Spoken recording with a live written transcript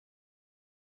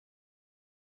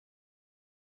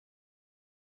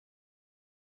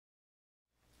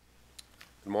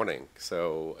Good morning.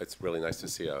 So it's really nice to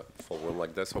see a full room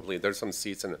like this. Hopefully there's some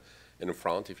seats in the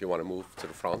front if you want to move to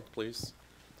the front, please.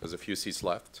 There's a few seats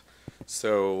left.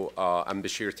 So I'm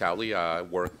Bashir Towley. I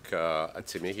work at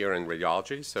tMII here in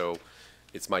radiology. So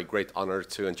it's my great honor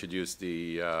to introduce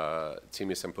the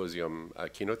tMII Symposium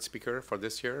keynote speaker for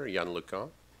this year, Yann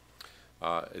LeCun.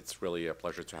 It's really a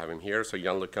pleasure to have him here. So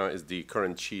Yann LeCun is the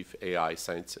current chief AI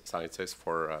scientist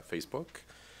for Facebook.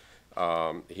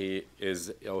 He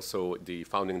is also the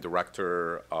founding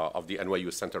director of the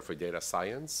NYU Center for Data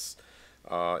Science.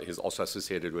 He's also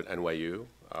associated with NYU.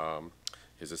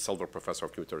 He's a Silver Professor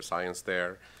of Computer Science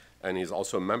there. And he's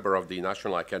also a member of the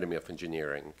National Academy of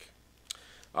Engineering.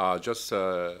 Just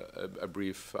a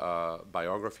brief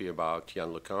biography about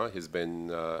Yann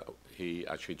LeCun. He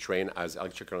actually trained as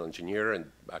electrical engineer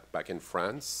back in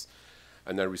France,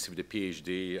 and then received a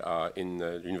PhD in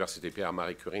the Université Pierre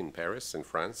Marie Curie in Paris, in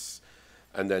France,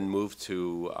 and then moved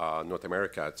to North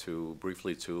America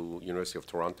briefly to University of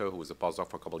Toronto, who was a postdoc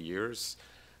for a couple of years,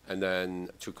 and then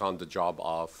took on the job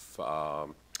of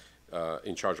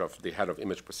in charge of the head of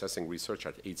image processing research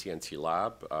at AT&T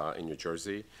Lab in New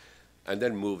Jersey, and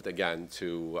then moved again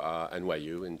to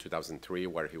NYU in 2003,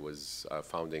 where he was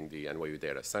founding the NYU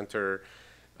Data Center,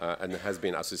 and has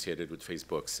been associated with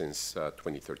Facebook since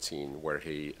 2013, where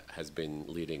he has been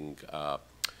leading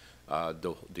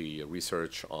the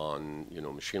research on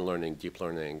machine learning, deep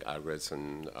learning,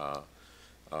 algorithms,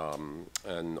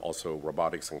 and also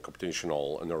robotics and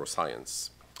computational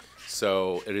neuroscience.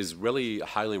 So it is really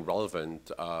highly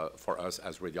relevant for us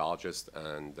as radiologists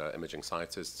and imaging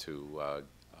scientists to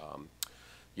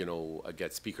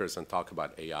get speakers and talk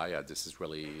about AI. This is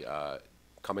really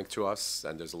coming to us,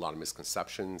 and there's a lot of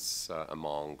misconceptions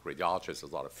among radiologists, a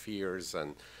lot of fears,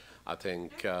 and I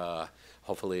think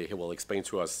hopefully he will explain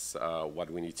to us what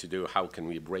we need to do, how can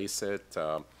we embrace it.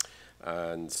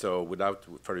 And so without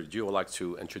further ado, I'd like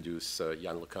to introduce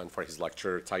Yann LeCun for his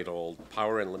lecture titled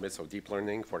Power and Limits of Deep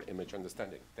Learning for Image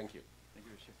Understanding. Thank you. Thank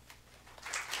you, Richard.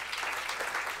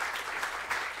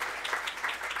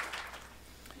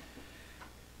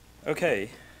 Okay.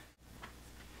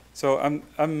 So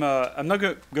I'm not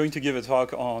going to give a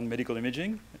talk on medical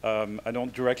imaging. I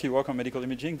don't directly work on medical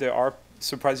imaging. There are,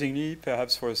 surprisingly,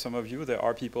 perhaps for some of you, there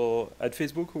are people at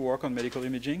Facebook who work on medical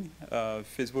imaging.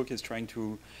 Facebook is trying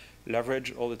to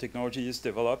leverage all the technologies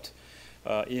developed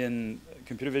in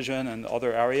computer vision and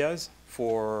other areas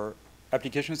for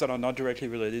applications that are not directly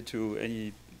related to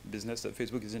any business that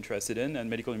Facebook is interested in, and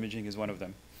medical imaging is one of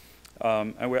them.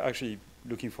 And we're actually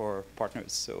looking for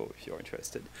partners, so if you're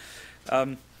interested.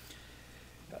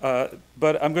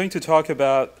 But I'm going to talk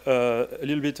about a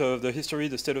little bit of the history,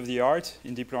 the state of the art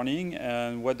in deep learning,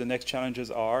 and what the next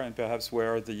challenges are, and perhaps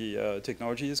where the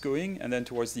technology is going. And then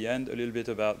towards the end, a little bit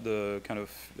about the kind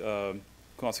of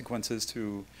consequences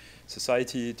to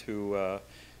society, to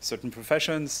certain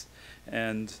professions,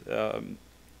 and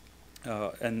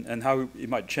how it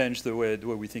might change the way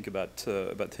we think about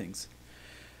things.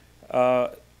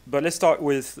 But let's start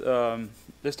with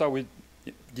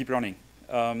deep learning.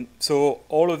 So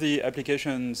all of the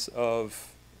applications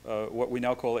of what we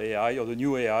now call AI, or the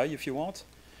new AI, if you want,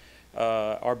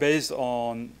 are based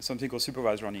on something called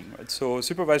supervised learning. Right? So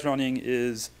supervised learning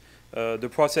is the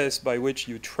process by which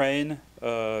you train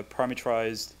a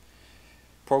parameterized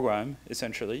program,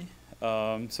 essentially.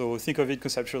 So think of it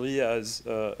conceptually as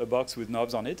a box with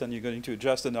knobs on it, and you're going to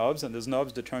adjust the knobs, and those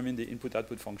knobs determine the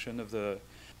input-output function of the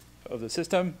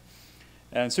system.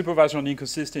 And supervised learning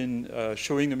consists in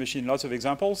showing the machine lots of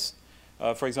examples.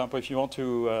 For example, if you want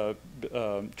to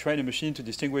train a machine to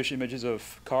distinguish images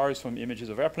of cars from images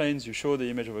of airplanes, you show the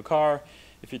image of a car.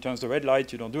 If it turns the red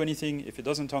light, you don't do anything. If it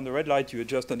doesn't turn the red light, you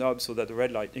adjust the knob so that the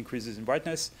red light increases in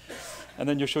brightness. And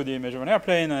then you show the image of an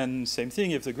airplane, and same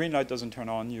thing. If the green light doesn't turn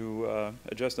on, you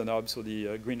adjust the knob so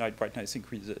the green light brightness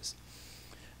increases.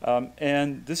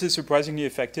 And this is surprisingly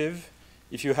effective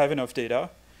if you have enough data.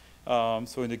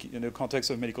 So in the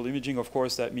context of medical imaging, of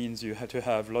course, that means you have to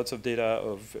have lots of data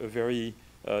of a very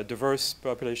diverse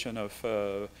population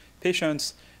of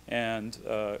patients, and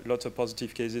lots of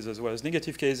positive cases as well as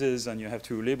negative cases, and you have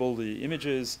to label the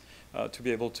images to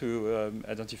be able to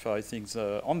identify things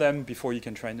on them before you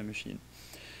can train the machine.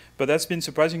 But that's been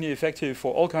surprisingly effective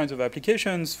for all kinds of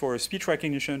applications, for speech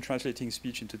recognition, translating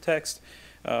speech into text,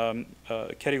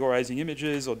 categorizing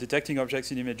images or detecting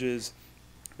objects in images,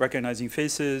 recognizing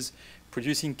faces,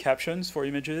 producing captions for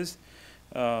images,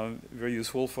 very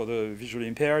useful for the visually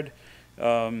impaired,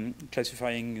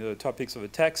 classifying topics of a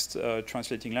text,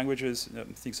 translating languages,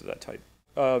 things of that type.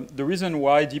 The reason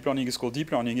why deep learning is called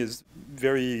deep learning is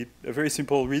a very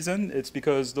simple reason. It's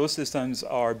because those systems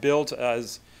are built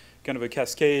as kind of a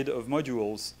cascade of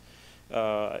modules.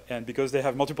 And because they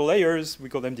have multiple layers, we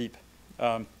call them deep.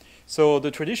 So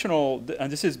the traditional,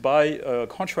 and this is by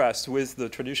contrast with the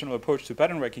traditional approach to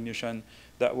pattern recognition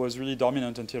that was really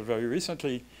dominant until very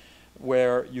recently,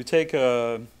 where you take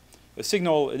a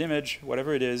signal, an image,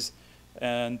 whatever it is,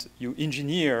 and you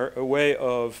engineer a way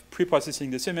of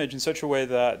pre-processing this image in such a way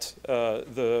that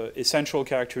the essential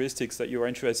characteristics that you are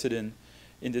interested in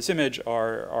this image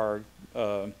are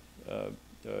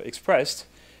expressed,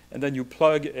 and then you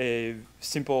plug a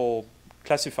simple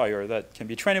classifier that can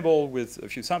be trainable with a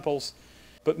few samples,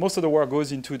 but most of the work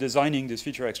goes into designing this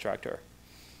feature extractor.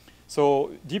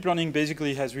 So deep learning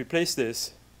basically has replaced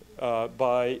this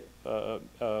by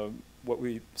what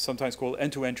we sometimes call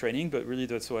end-to-end training, but really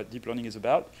that's what deep learning is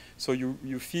about. So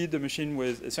you feed the machine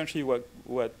with essentially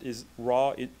what is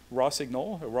raw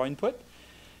signal, a raw input,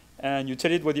 and you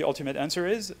tell it what the ultimate answer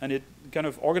is, and it kind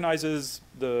of organizes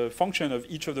the function of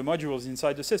each of the modules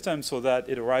inside the system so that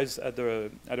it arrives at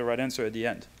the right answer at the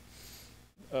end.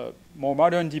 More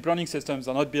modern deep learning systems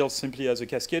are not built simply as a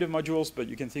cascade of modules, but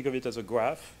you can think of it as a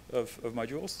graph of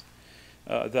modules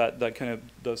that kind of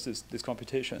does this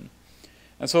computation.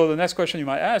 And so the next question you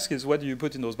might ask is, what do you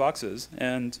put in those boxes?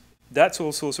 And that's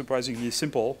also surprisingly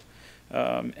simple.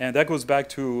 And that goes back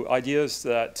to ideas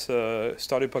that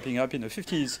started popping up in the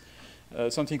 50s,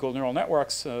 something called neural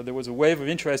networks. There was a wave of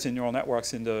interest in neural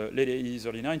networks in the late 80s,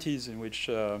 early 90s, in which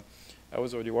I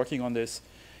was already working on this.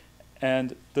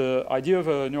 And the idea of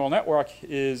a neural network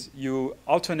is you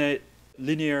alternate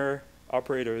linear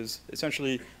operators.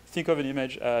 Essentially, think of an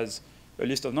image as a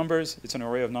list of numbers. It's an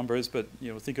array of numbers, but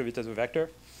think of it as a vector.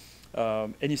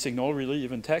 Any signal, really,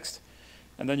 even text.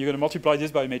 And then you're going to multiply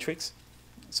this by a matrix.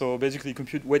 So basically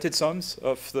compute weighted sums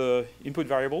of the input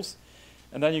variables.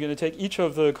 And then you're going to take each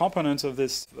of the components of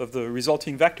the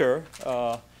resulting vector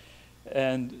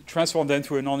and transform them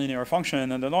to a nonlinear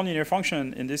function. And the nonlinear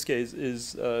function, in this case,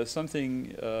 is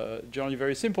something generally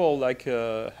very simple, like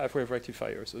a half-wave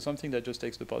rectifier. So something that just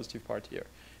takes the positive part here.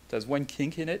 It has one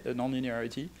kink in it, a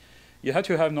nonlinearity. You have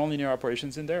to have nonlinear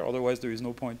operations in there, otherwise there is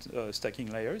no point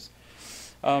stacking layers.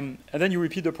 And then you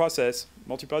repeat the process,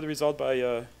 multiply the result by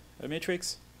a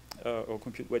matrix, or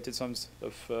compute weighted sums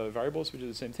of variables, which is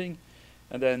the same thing.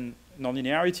 And then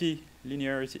nonlinearity,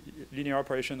 linear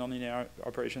operation, nonlinear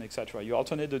operation, etc. You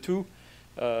alternate the two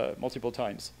multiple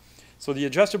times. So the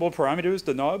adjustable parameters,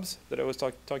 the knobs that I was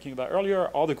talking about earlier,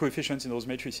 are the coefficients in those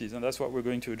matrices, and that's what we're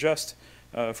going to adjust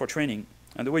for training.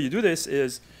 And the way you do this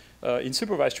is, in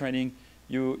supervised training,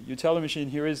 you tell the machine,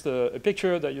 here is a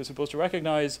picture that you're supposed to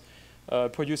recognize,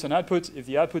 produce an output. If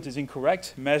the output is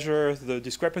incorrect, measure the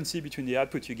discrepancy between the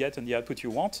output you get and the output you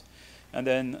want, and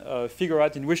then figure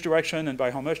out in which direction and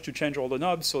by how much to change all the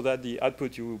knobs so that the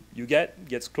output you get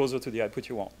gets closer to the output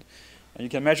you want. And you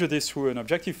can measure this through an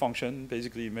objective function,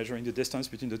 basically measuring the distance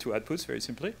between the two outputs, very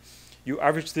simply. You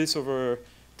average this over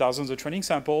thousands of training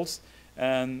samples,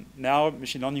 and now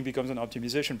machine learning becomes an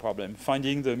optimization problem,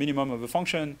 finding the minimum of a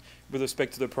function with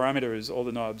respect to the parameters, all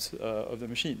the knobs of the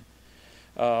machine.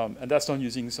 And that's done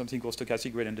using something called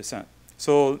stochastic gradient descent.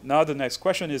 So now the next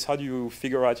question is, how do you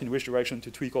figure out in which direction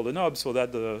to tweak all the knobs so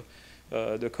that the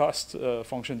cost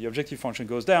function, the objective function,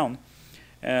 goes down?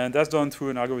 And that's done through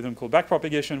an algorithm called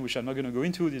backpropagation, which I'm not going to go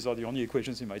into. These are the only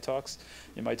equations in my talk.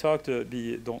 And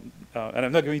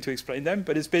I'm not going to explain them,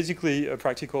 but it's basically a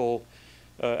practical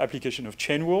application of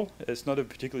chain rule. It's not a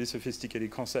particularly sophisticated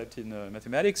concept in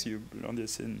mathematics. You learn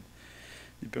this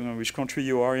depending on which country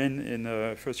you are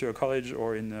in first year of college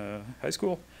or in high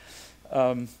school.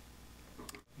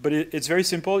 But it's very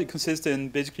simple. It consists in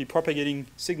basically propagating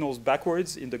signals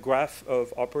backwards in the graph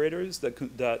of operators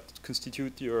that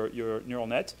constitute your neural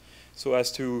net, so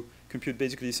as to compute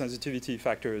basically sensitivity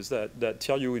factors that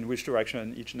tell you in which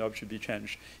direction each knob should be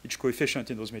changed. Each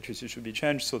coefficient in those matrices should be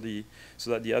changed so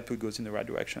that the output goes in the right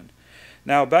direction.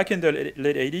 Now, back in the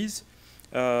late 80s,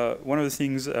 one of the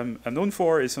things I'm known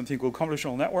for is something called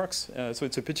convolutional networks. So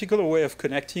it's a particular way of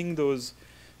connecting those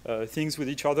things with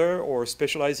each other, or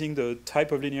specializing the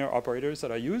type of linear operators that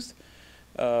are used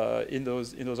in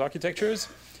those architectures.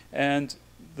 And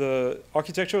the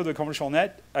architecture of the convolutional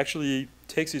net actually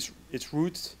takes its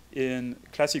roots in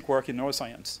classic work in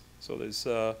neuroscience. So there's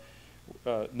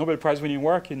Nobel Prize-winning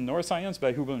work in neuroscience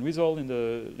by Hubel and Wiesel in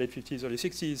the late 50s, early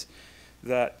 60s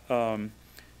that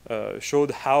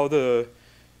showed how the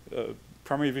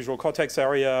primary visual cortex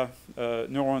area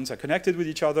neurons are connected with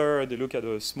each other. They look at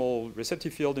a small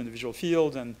receptive field in the visual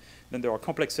field, and then there are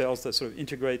complex cells that sort of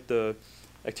integrate the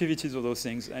activities of those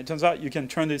things. And it turns out you can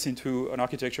turn this into an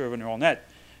architecture of a neural net.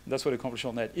 And that's what a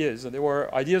convolutional net is. And there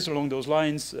were ideas along those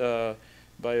lines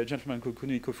by a gentleman called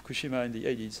Kunio Fukushima in the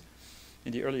 80s.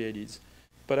 in the early 80s.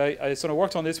 But I sort of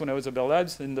worked on this when I was at Bell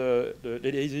Labs in the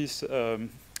late 80s,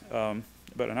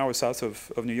 about an hour south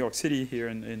of New York City, here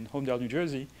in Homedale, New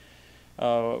Jersey.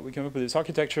 We came up with this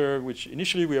architecture, which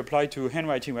initially we applied to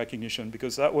handwriting recognition,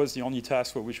 because that was the only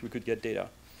task for which we could get data.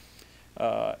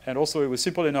 And also, it was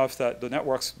simple enough that the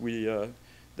networks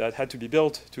that had to be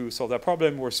built to solve that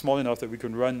problem were small enough that we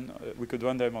could run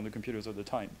them on the computers at the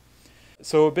time.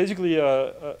 So basically,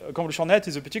 a convolutional net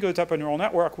is a particular type of neural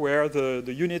network where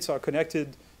the units are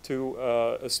connected to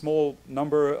a small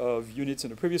number of units in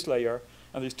the previous layer.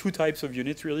 And there's two types of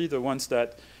units, really. The ones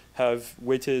that have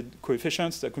weighted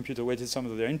coefficients, the computer weighted some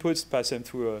of their inputs, pass them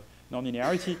through a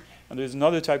nonlinearity. And there's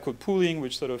another type called pooling,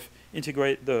 which sort of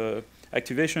integrate the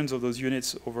activations of those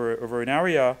units over an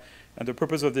area. And the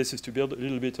purpose of this is to build a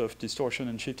little bit of distortion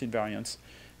and shift invariance.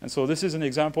 And so this is an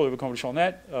example of a convolutional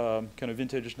net, kind of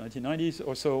vintage 1990s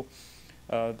or so,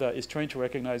 that is trained to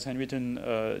recognize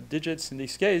handwritten digits in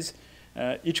this case.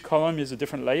 Each column is a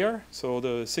different layer, so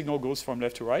the signal goes from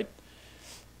left to right.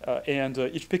 And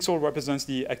each pixel represents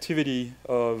the activity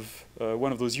of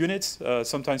one of those units.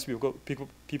 Sometimes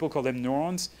people call them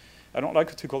neurons. I don't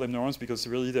like to call them neurons because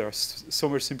really they're so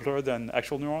much simpler than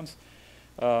actual neurons.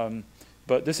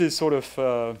 But this is sort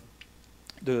of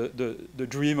the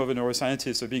dream of a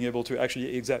neuroscientist, of being able to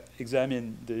actually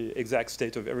examine the exact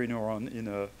state of every neuron in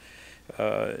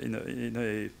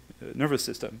a nervous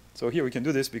system. So here we can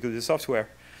do this because it's software.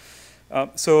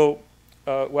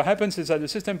 What happens is that the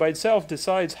system by itself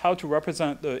decides how to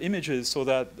represent the images so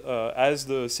that as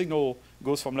the signal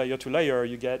goes from layer to layer,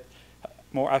 you get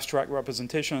more abstract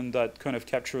representation that kind of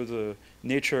capture the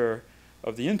nature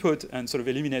of the input and sort of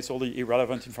eliminates all the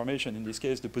irrelevant information. In this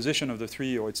case, the position of the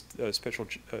tree or its special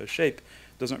shape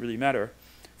doesn't really matter.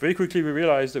 Very quickly, we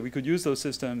realized that we could use those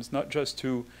systems not just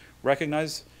to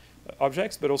recognize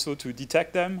objects, but also to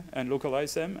detect them and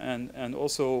localize them, and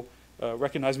also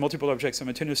recognize multiple objects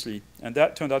simultaneously. And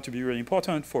that turned out to be really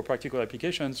important for practical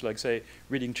applications, like, say,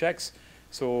 reading checks.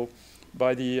 So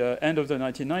by the end of the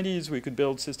 1990s, we could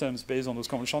build systems based on those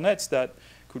convolutional nets that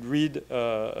could read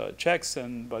checks.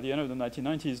 And by the end of the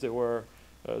 1990s, there were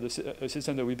the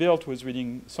system that we built was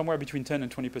reading somewhere between 10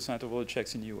 and 20% of all the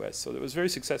checks in the US. So it was very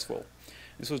successful.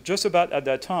 This was just about at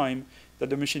that time that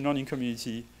the machine learning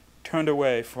community turned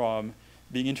away from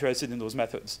being interested in those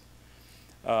methods.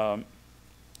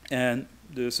 And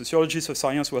the sociologists of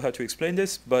science will have to explain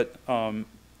this, but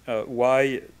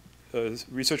why a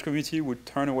research community would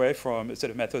turn away from a set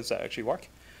of methods that actually work.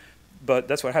 But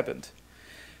that's what happened.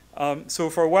 So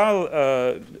for a while,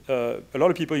 a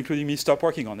lot of people, including me, stopped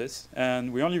working on this.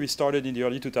 And we only restarted in the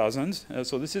early 2000s.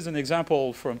 So this is an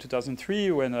example from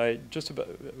 2003 when I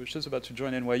was just about to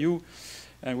join NYU.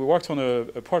 And we worked on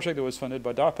a project that was funded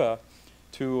by DARPA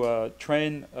to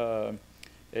train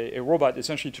a robot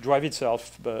essentially to drive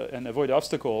itself and avoid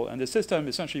obstacle. And the system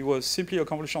essentially was simply a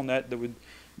convolutional net that would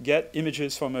get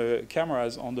images from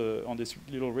cameras on this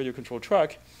little radio-controlled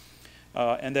truck,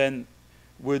 and then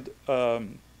would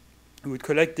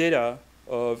collect data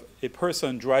of a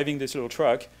person driving this little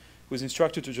truck who was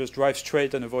instructed to just drive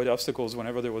straight and avoid obstacles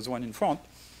whenever there was one in front.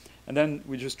 And then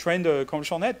we just trained the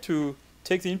convolutional net to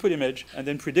take the input image and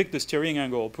then predict the steering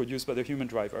angle produced by the human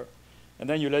driver. And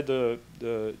then you let the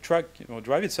truck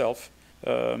drive itself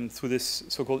through this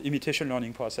so-called imitation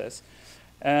learning process.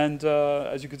 And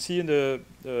as you can see in the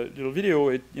little video,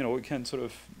 it can sort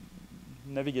of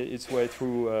navigate its way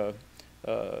through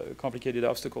complicated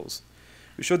obstacles.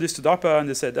 We showed this to DARPA, and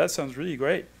they said, that sounds really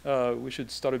great. We should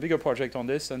start a bigger project on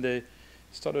this. And they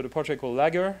started a project called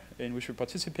Lager, in which we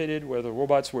participated, where the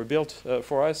robots were built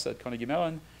for us at Carnegie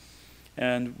Mellon.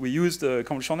 And we used the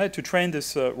convolutional net to train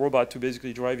this robot to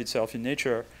basically drive itself in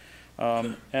nature.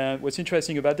 And what's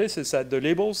interesting about this is that the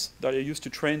labels that are used to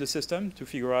train the system to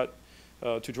figure out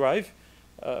to drive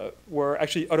were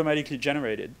actually automatically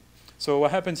generated. So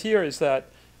what happens here is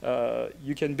that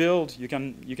you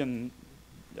can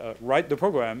write the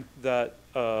program that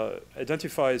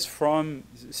identifies from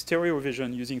stereo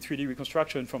vision using 3D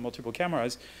reconstruction from multiple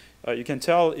cameras. You can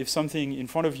tell if something in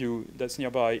front of you that's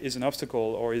nearby is an obstacle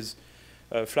or is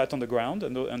flat on the ground,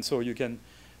 and so you can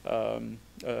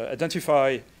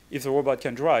identify if the robot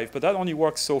can drive. But that only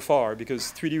works so far,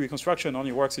 because 3D reconstruction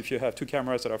only works if you have two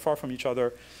cameras that are far from each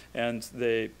other, and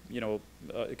they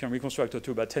can reconstruct it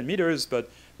to about 10 meters. But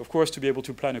of course, to be able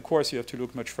to plan a course, you have to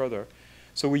look much further.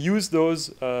 So we use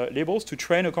those labels to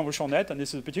train a convolutional net, and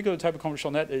this is a particular type of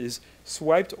convolutional net that is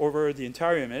swiped over the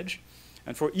entire image.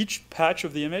 And for each patch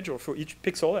of the image, or for each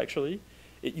pixel actually,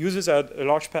 it uses a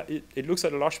large it looks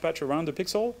at a large patch around the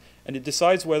pixel, and it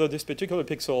decides whether this particular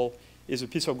pixel is a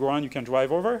piece of ground you can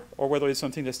drive over, or whether it's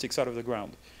something that sticks out of the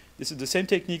ground. This is the same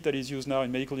technique that is used now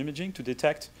in medical imaging to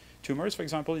detect tumors, for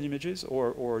example, in images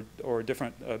or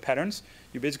different patterns.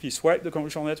 You basically swipe the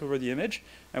convolutional net over the image,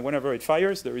 and whenever it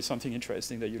fires, there is something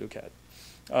interesting that you look at.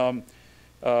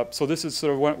 So this is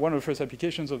sort of one of the first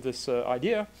applications of this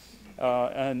idea.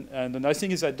 And the nice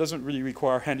thing is that it doesn't really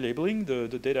require hand labeling. The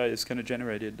data is kind of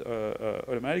generated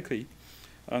automatically.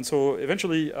 And so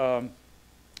eventually,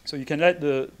 so you can let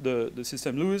the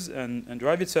system loose and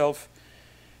drive itself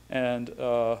and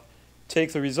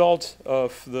take the result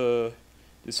of the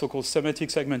so-called semantic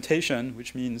segmentation,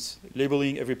 which means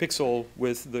labeling every pixel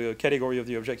with the category of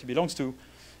the object it belongs to,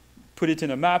 put it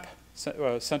in a map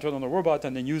centered on the robot,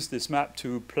 and then use this map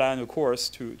to plan a course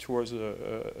towards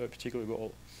a particular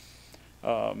goal.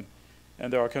 And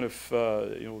there are kind of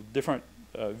different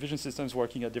vision systems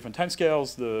working at different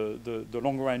timescales. The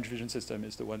long-range vision system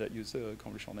is the one that uses the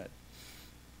convolutional net.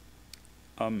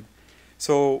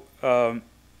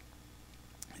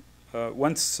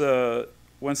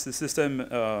 Once the system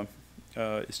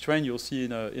is trained, you'll see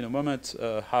in a moment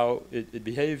how it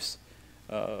behaves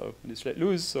when it's let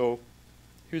loose. So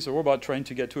here's a robot trying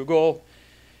to get to a goal,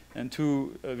 and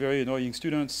two very annoying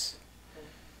students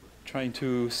trying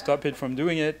to stop it from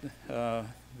doing it.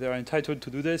 They're entitled to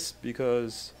do this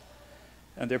because,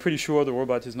 and they're pretty sure the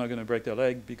robot is not going to break their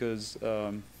leg because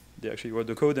they actually wrote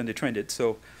the code and they trained it.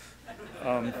 So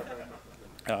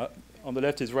on the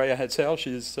left is Raya Hetzel.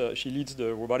 She leads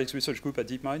the robotics research group at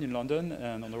tMII in London.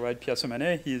 And on the right, Pierre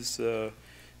Semanet. He's a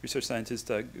research scientist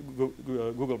at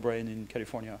Google Brain in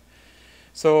California.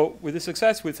 So with this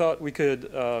success, we thought we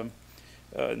could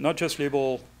not just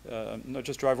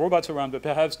drive robots around, but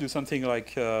perhaps do something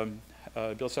like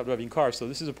build self-driving cars. So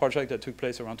this is a project that took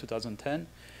place around 2010.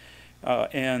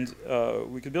 And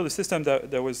we could build a system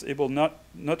that was able not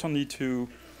only to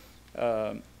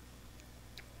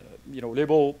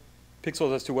label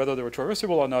pixels as to whether they were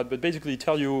traversable or not, but basically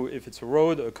tell you if it's a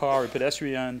road, a car, a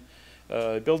pedestrian,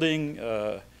 building,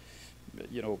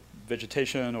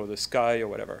 vegetation or the sky or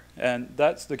whatever. And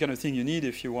that's the kind of thing you need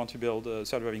if you want to build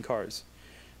self-driving cars.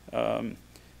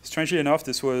 Strangely enough,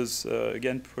 this was,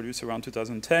 again, produced around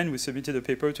 2010. We submitted a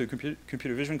paper to a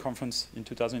computer vision conference in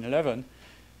 2011.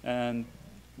 And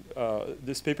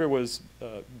this paper was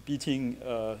beating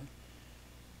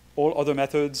all other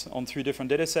methods on 3 different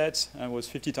data sets and was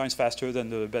 50 times faster than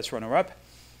the best runner-up.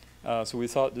 So we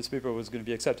thought this paper was going to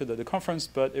be accepted at the conference,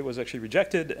 but it was actually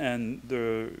rejected. And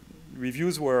the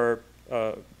reviews were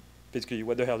basically,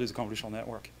 what the hell is a convolutional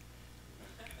network?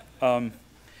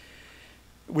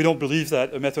 We don't believe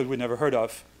that a method we never heard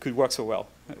of could work so well,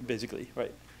 basically,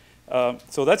 right?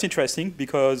 So that's interesting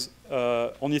because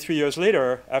only 3 years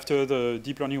later, after the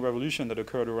deep learning revolution that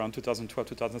occurred around 2012,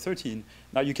 2013,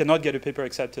 now you cannot get a paper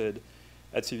accepted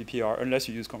at CVPR unless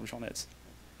you use convolutional nets.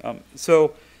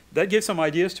 So that gave some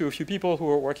ideas to a few people who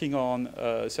were working on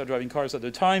self-driving cars at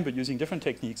the time, but using different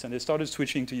techniques, and they started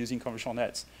switching to using convolutional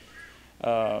nets.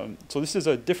 So this is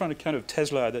a different kind of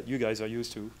Tesla that you guys are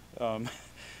used to.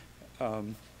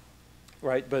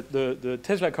 Right, but the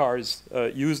Tesla cars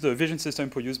use the vision system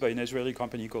produced by an Israeli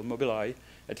company called Mobileye,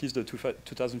 at least the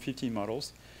 2015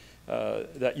 models,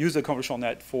 that use the convolutional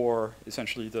net for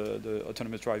essentially the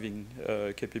autonomous driving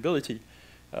capability.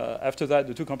 After that,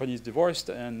 the two companies divorced,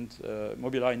 and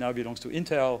Mobileye now belongs to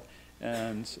Intel,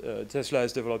 and Tesla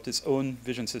has developed its own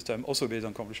vision system, also based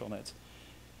on convolutional nets.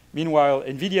 Meanwhile,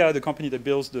 NVIDIA, the company that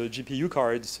builds the GPU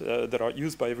cards that are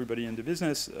used by everybody in the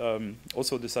business,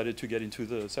 also decided to get into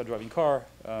the self-driving car,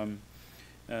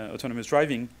 autonomous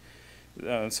driving.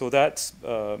 So that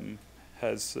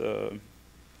has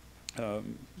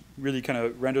really kind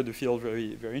of rendered the field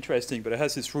very, very interesting, but it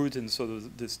has its root in sort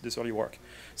of this early work.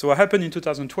 So what happened in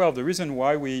 2012, the reason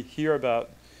why we hear about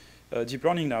deep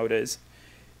learning nowadays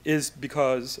is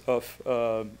because of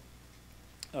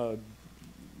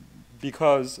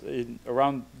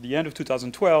around the end of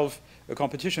 2012, a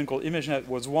competition called ImageNet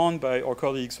was won by our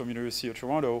colleagues from University of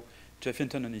Toronto, Jeff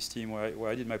Hinton and his team,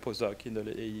 where I did my postdoc in the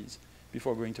late 80s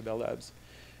before going to Bell Labs.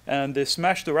 And they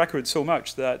smashed the record so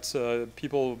much that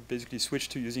people basically switched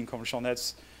to using convolutional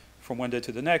nets from one day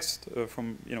to the next,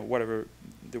 from whatever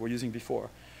they were using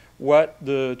before. What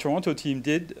the Toronto team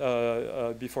did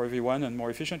before everyone and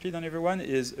more efficiently than everyone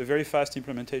is a very fast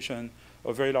implementation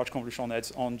of very large convolutional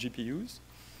nets on GPUs.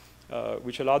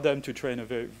 Which allowed them to train a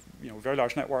very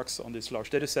large networks on this large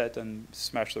data set and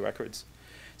smash the records.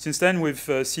 Since then, we've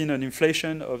seen an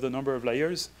inflation of the number of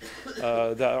layers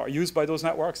that are used by those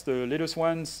networks. The latest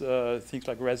ones, things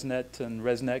like ResNet and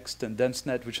ResNext and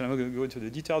DenseNet, which I'm not going to go into the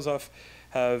details of,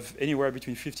 have anywhere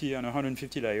between 50 and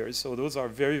 150 layers. So those are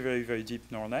very, very, very deep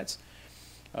neural nets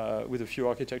with a few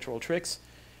architectural tricks.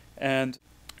 And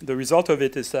the result of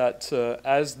it is that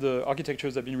as the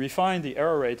architectures have been refined, the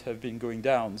error rate have been going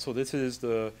down. So this is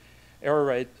the error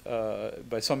rate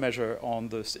by some measure on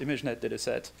this ImageNet data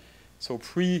set. So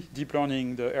pre-deep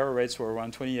learning, the error rates were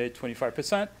around 28,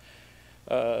 25%.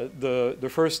 The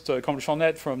first convolutional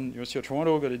net from University of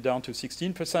Toronto got it down to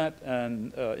 16%,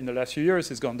 and in the last few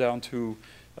years, it's gone down to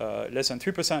less than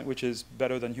 3%, which is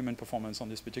better than human performance on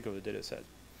this particular data set.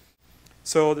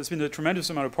 So there's been a tremendous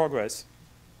amount of progress.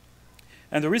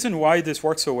 And the reason why this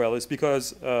works so well is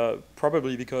because,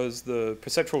 probably because the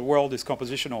perceptual world is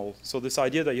compositional. So this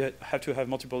idea that you have to have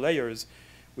multiple layers,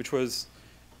 which was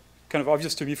kind of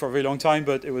obvious to me for a very long time,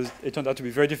 but it turned out to be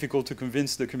very difficult to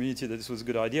convince the community that this was a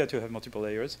good idea to have multiple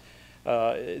layers.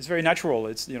 It's very natural.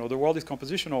 It's, the world is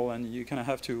compositional, and you kind of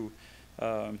have to,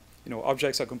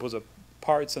 objects are composed of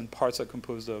parts, and parts are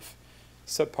composed of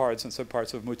subparts, and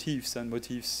subparts of motifs, and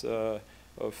motifs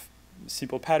of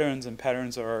simple patterns, and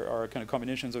patterns are kind of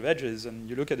combinations of edges. And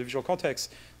you look at the visual cortex,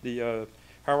 the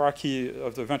hierarchy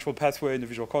of the ventral pathway in the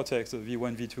visual cortex, the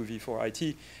V1, V2, V4,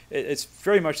 IT, it's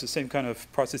very much the same kind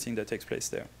of processing that takes place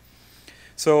there.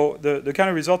 So the kind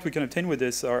of result we can obtain with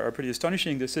this are pretty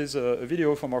astonishing. This is a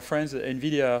video from our friends at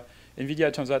NVIDIA. NVIDIA,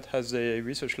 it turns out, has a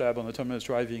research lab on autonomous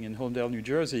driving in Holmdel, New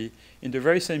Jersey, in the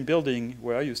very same building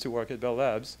where I used to work at Bell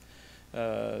Labs.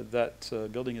 That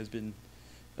building has been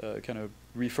kind of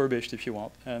refurbished, if you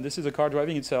want. And this is a car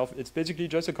driving itself. It's basically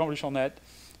just a convolutional net.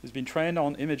 It's been trained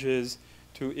on images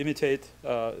to imitate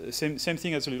same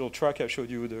thing as the little truck I showed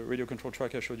you, the radio control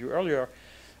truck I showed you earlier,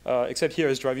 except here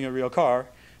it's driving a real car,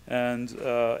 and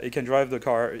it can drive the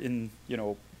car in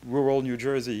rural New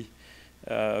Jersey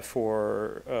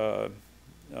for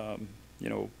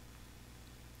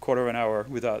quarter of an hour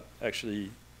without any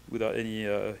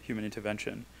human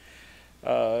intervention.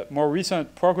 More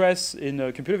recent progress in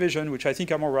computer vision, which I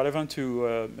think are more relevant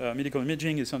to medical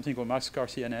imaging, is something called mask-car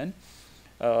CNN.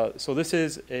 So this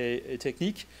is a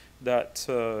technique that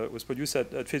was produced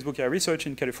at Facebook AI Research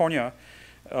in California,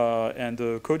 and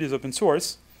the code is open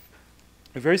source.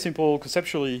 A very simple,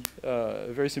 conceptually, a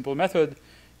very simple method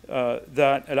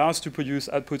that allows to produce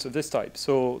outputs of this type.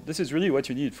 So this is really what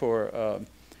you need for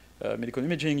medical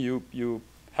imaging. You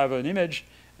have an image,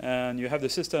 and you have the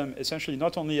system essentially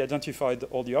not only identify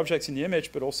all the objects in the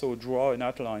image, but also draw an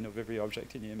outline of every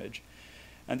object in the image.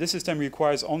 And this system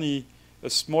requires only a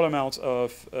small amount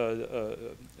of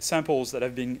samples that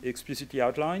have been explicitly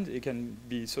outlined. It can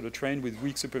be sort of trained with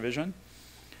weak supervision.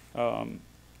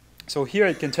 So here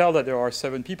it can tell that there are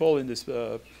 7 people in this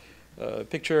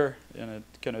picture, and it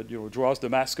kind of draws the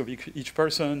mask of each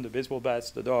person, the baseball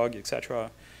bats, the dog, etc.,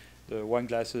 the wine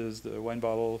glasses, the wine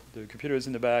bottle, the computers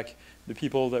in the back, the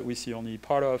people that we see only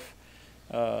part of,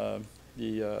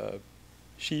 the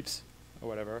sheeps or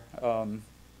whatever,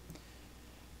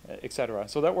 etc.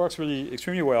 So that works really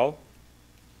extremely well.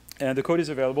 And the code is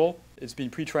available. It's been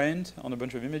pre-trained on a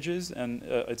bunch of images, and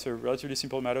it's a relatively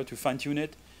simple matter to fine-tune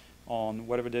it on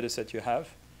whatever data set you have.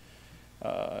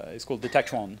 It's called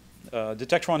Detectron.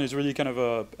 Detectron is really kind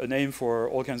of a name for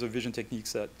all kinds of vision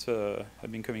techniques that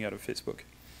have been coming out of Facebook.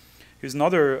 Here's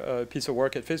another piece of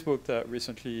work at Facebook that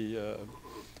recently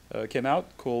came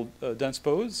out called Dense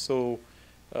Pose. So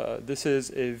this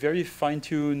is a very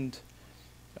fine-tuned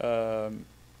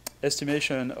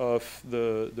estimation of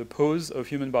the pose of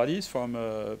human bodies from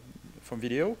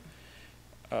video.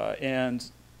 And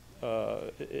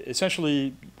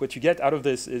essentially, what you get out of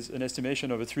this is an estimation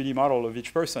of a 3D model of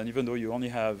each person, even though you only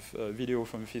have video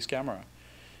from a fixed camera.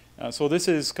 So this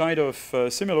is kind of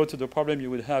similar to the problem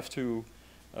you would have to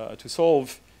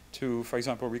solve to, for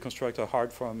example, reconstruct a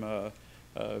heart from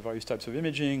various types of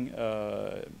imaging,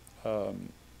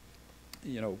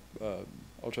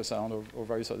 ultrasound or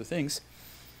various other things.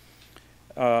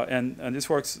 And this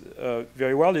works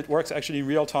very well. It works actually in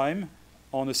real time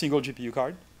on a single GPU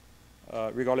card,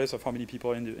 regardless of how many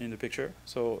people are in the picture.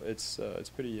 So it's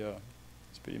pretty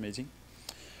amazing.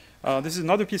 This is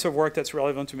another piece of work that's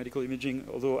relevant to medical imaging,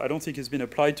 although I don't think it's been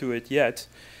applied to it yet.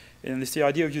 And it's the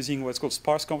idea of using what's called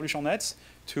sparse convolutional nets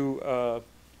to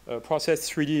process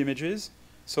 3D images.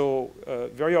 So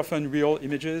very often real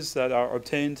images that are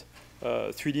obtained,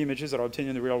 3D images that are obtained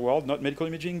in the real world, not medical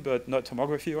imaging, but not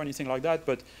tomography or anything like that,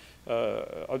 but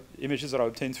images that are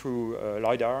obtained through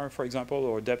LiDAR, for example,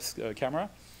 or depth camera,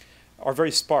 are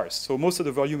very sparse. So most of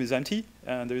the volume is empty,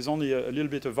 and there is only a little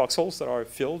bit of voxels that are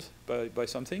filled by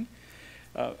something.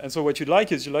 And so what you'd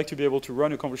like is you'd like to be able to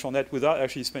run a convolutional net without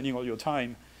actually spending all your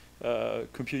time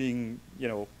computing,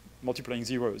 multiplying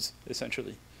zeros,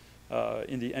 essentially,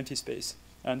 in the empty space.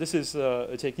 And this is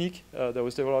a technique that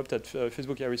was developed at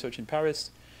Facebook AI Research in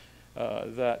Paris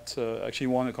that actually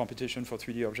won a competition for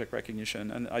 3D object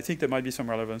recognition. And I think there might be some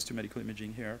relevance to medical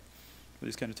imaging here for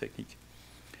this kind of technique.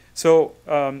 So,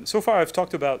 so far I've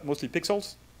talked about mostly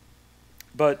pixels,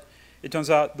 but it turns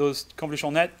out those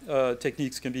convolutional net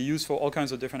techniques can be used for all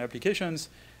kinds of different applications.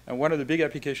 And one of the big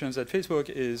applications at Facebook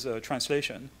is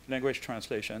translation, language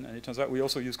translation. And it turns out we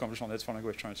also use convolutional nets for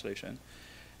language translation.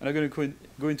 I'm not going to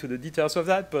go into the details of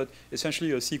that, but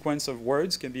essentially a sequence of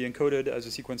words can be encoded as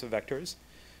a sequence of vectors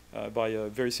by a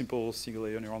very simple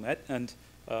single-layer neural net. And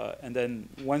then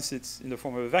once it's in the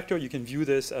form of a vector, you can view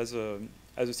this as a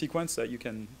sequence that you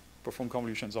can perform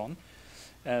convolutions on.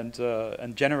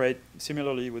 And generate,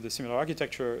 similarly with a similar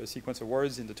architecture, a sequence of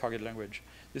words in the target language.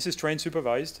 This is trained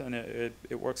supervised, and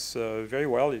it works very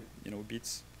well. It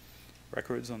beats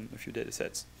records on a few data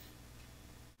sets.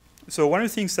 So one of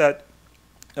the things that,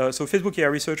 so Facebook AI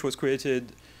Research was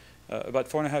created about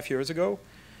 4.5 years ago,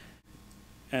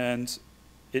 and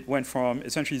it went from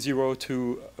essentially 0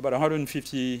 to about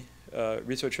 150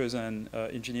 researchers and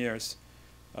engineers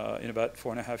in about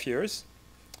 4.5 years.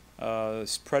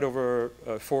 Spread over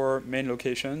 4 main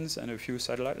locations and a few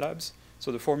satellite labs.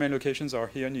 So the 4 main locations are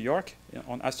here in New York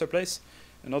on Astor Place,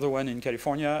 another one in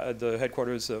California at the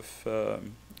headquarters of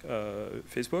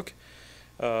Facebook.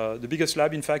 The biggest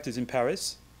lab, in fact, is in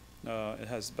Paris. It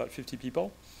has about 50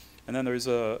 people. And then there is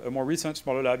a more recent,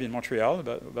 smaller lab in Montreal,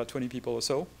 about 20 people or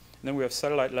so. And then we have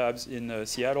satellite labs in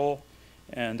Seattle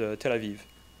and Tel Aviv.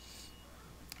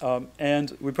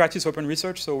 And we practice open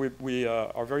research, so we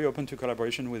are very open to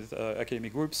collaboration with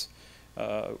academic groups.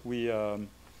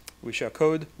 We share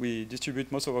code. We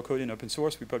distribute most of our code in open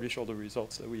source. We publish all the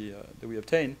results that we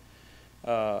obtain.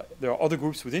 There are other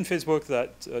groups within Facebook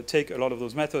that take a lot of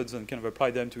those methods and kind of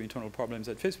apply them to internal problems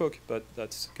at Facebook, but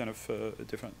that's kind of a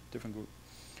different group.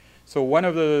 So one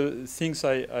of the things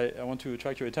I want to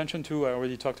attract your attention to, I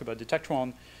already talked about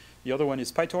Detectron. The other one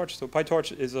is PyTorch. So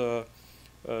PyTorch is a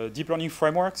deep learning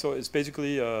framework, so it's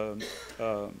basically a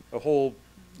whole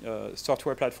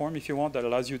software platform, if you want, that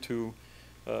allows you to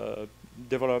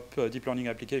develop deep learning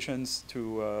applications.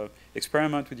 To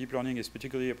experiment with deep learning is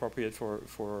particularly appropriate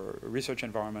for research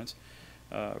environments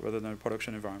rather than a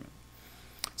production environment.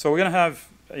 So we're going to have,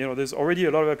 there's already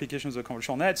a lot of applications of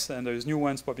convolutional nets, and there's new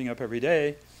ones popping up every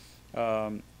day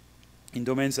in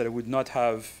domains that I would not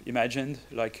have imagined,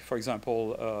 like, for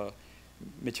example,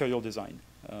 material design.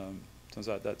 Turns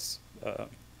out that's a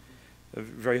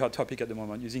very hot topic at the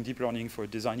moment, using deep learning for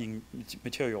designing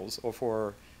materials or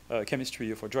for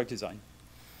chemistry or for drug design.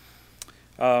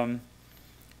 And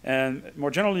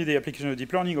more generally, the application of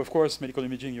deep learning, of course, medical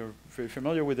imaging, you're very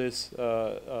familiar with this.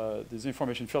 There's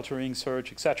information filtering,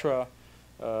 search, etc.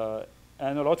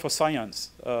 And a lot for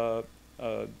science.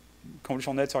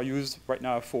 Convolutional nets are used right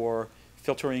now for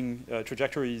filtering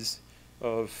trajectories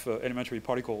of elementary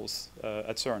particles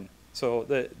at CERN. So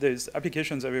there's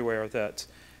applications everywhere that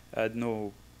I had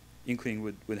no inkling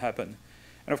would happen.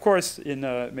 And of course, in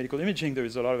medical imaging,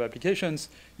 there's a lot of applications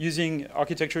using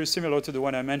architectures similar to the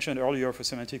one I mentioned earlier for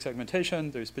semantic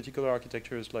segmentation. There's particular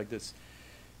architectures like this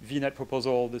VNet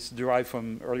proposal. This is derived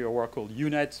from earlier work called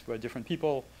UNet by different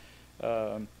people.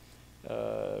 The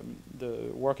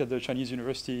work at the Chinese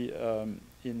University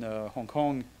in Hong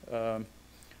Kong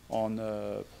on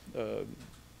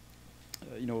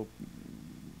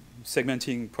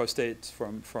segmenting prostate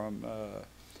from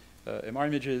MR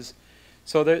images.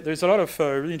 So there's a lot of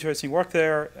really interesting work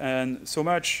there, and so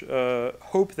much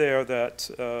hope there that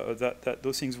that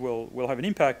those things will have an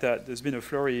impact. That there's been a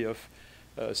flurry of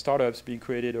startups being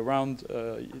created around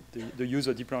the use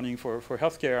of deep learning for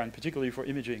healthcare and particularly for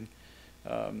imaging.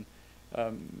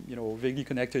 Vaguely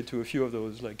connected to a few of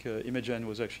those, like Imogen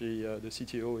was actually the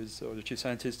CTO or the chief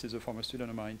scientist is a former student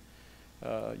of mine.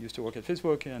 Used to work at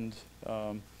Facebook, and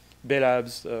Bay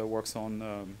Labs works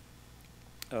on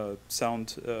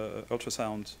ultrasound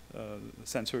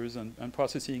sensors and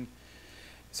processing.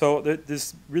 So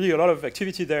there's really a lot of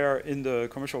activity there in the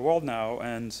commercial world now,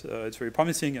 and it's very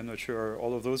promising. I'm not sure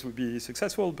all of those would be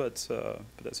successful, but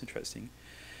that's interesting.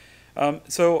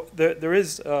 So there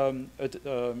is a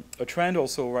trend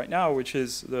also right now, which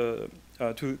is to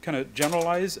kind of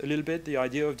generalize a little bit the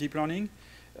idea of deep learning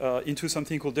into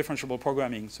something called differentiable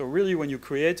programming. So really, when you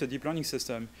create a deep learning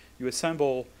system, you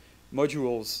assemble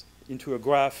modules into a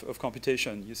graph of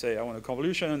computation. You say, I want a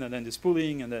convolution, and then this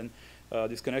pooling, and then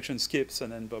this connection skips,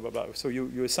 and then blah, blah, blah. So you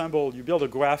build a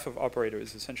graph of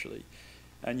operators, essentially.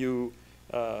 And you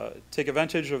take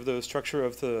advantage of the structure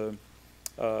of the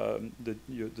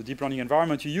deep learning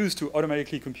environment you use to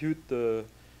automatically compute the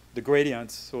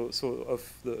gradients, so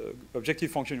of the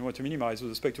objective function you want to minimize with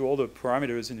respect to all the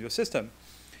parameters in your system.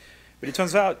 But it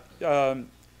turns out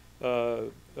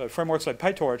frameworks like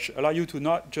PyTorch allow you to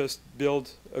not just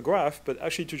build a graph, but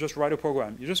actually to just write a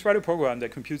program. You just write a program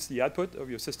that computes the output of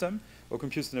your system or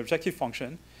computes an objective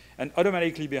function, and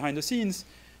automatically behind the scenes,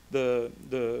 the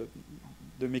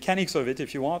mechanics of it,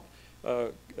 if you want,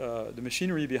 the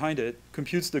machinery behind it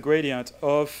computes the gradient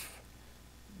of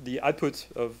the output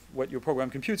of what your program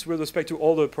computes with respect to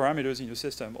all the parameters in your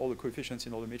system, all the coefficients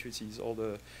in all the matrices, all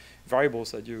the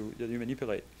variables that you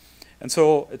manipulate. And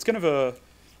so it's kind of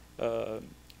a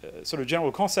sort of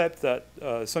general concept that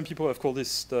some people have called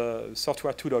this the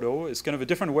software 2.0. It's kind of a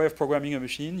different way of programming a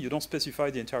machine. You don't specify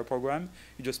the entire program.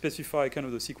 You just specify kind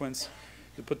of the sequence,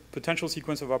 the potential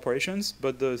sequence of operations,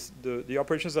 but the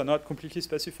operations are not completely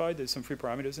specified. There's some free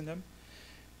parameters in them.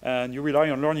 And you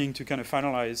rely on learning to kind of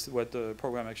finalize what the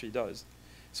program actually does.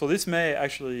 So this may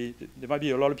actually, there might be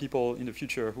a lot of people in the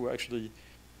future who actually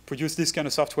produce this kind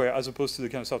of software as opposed to the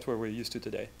kind of software we're used to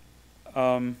today.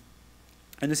 And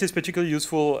this is particularly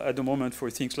useful at the moment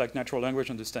for things like natural language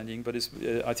understanding, but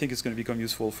I think it's going to become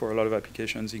useful for a lot of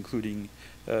applications, including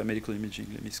medical imaging.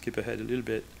 Let me skip ahead a little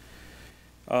bit.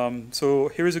 So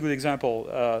here is a good example.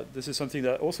 This is something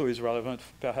that also is relevant,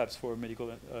 perhaps, for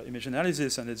medical image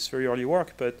analysis, and it's very early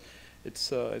work, but it's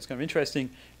kind of interesting.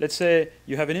 Let's say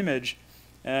you have an image,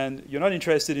 and you're not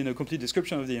interested in a complete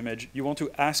description of the image. You want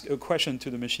to ask a question to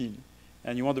the machine,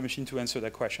 and you want the machine to answer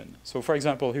that question. So for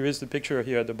example, here is the picture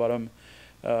here at the bottom,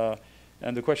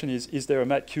 and the question is there a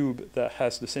matte cube that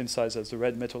has the same size as the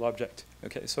red metal object?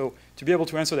 Okay, so to be able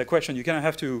to answer that question, you kind of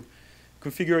have to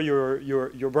configure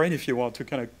your brain, if you want, to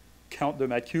kind of count the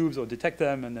matte cubes or detect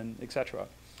them, and then etc.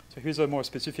 So here's a more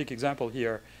specific example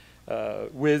here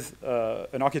with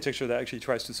an architecture that actually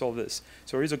tries to solve this.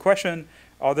 So here's a question: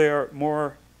 are there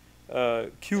more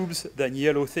cubes than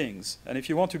yellow things? And if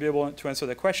you want to be able to answer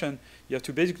that question, you have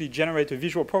to basically generate a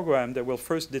visual program that will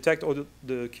first detect all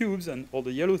the cubes and all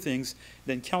the yellow things,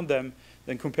 then count them,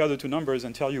 then compare the two numbers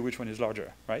and tell you which one is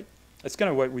larger, right? That's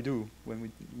kind of what we do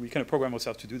when we kind of program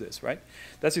ourselves to do this, right?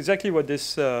 That's exactly what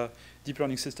this deep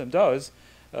learning system does.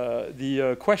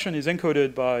 The question is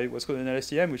encoded by what's called an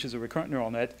LSTM, which is a recurrent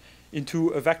neural net, into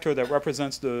a vector that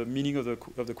represents the meaning of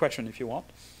the question, if you want.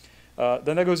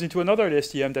 Then that goes into another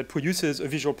LSTM that produces a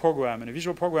visual program. And a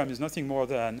visual program is nothing more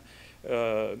than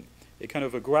a kind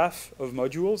of a graph of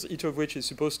modules, each of which is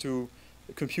supposed to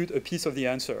compute a piece of the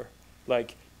answer,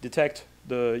 like detect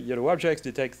the yellow objects,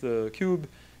 detect the cube,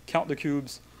 count the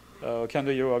cubes, count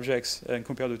the yellow objects, and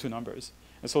compare the two numbers.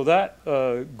 And so that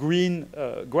green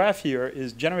graph here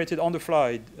is generated on the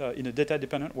fly in a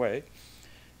data-dependent way,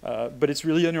 but it's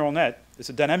really a neural net. It's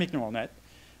a dynamic neural net.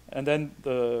 And then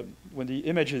when the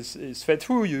image is fed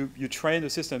through, you train the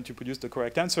system to produce the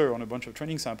correct answer on a bunch of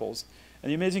training samples. And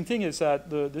the amazing thing is that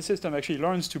the system actually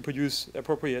learns to produce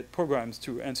appropriate programs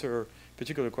to answer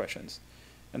particular questions.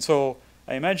 And so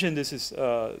I imagine this is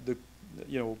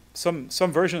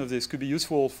some version of this could be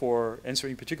useful for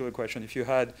answering particular question. If you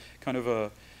had kind of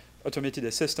a automated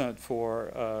assistant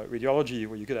for radiology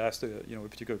where you could ask a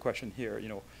particular question here, you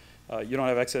don't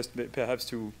have access perhaps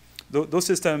to those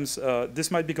systems.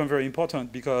 This might become very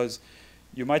important because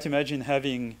you might imagine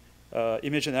having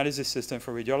image analysis system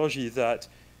for radiology that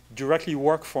directly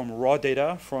work from raw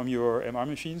data from your MRI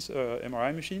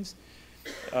machines.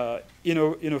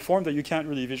 In a form that you can't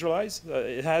really visualize.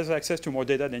 It has access to more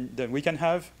data than we can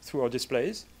have through our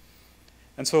displays.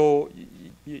 And so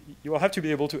you will have to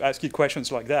be able to ask it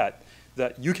questions like that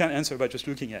you can answer by just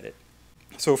looking at it.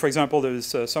 So for example,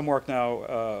 there's some work now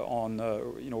on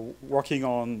working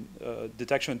on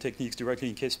detection techniques directly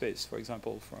in K-space, for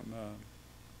example, from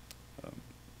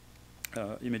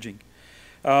imaging.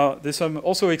 There's some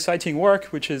also exciting work,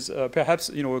 which is perhaps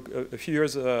a few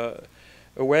years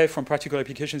away from practical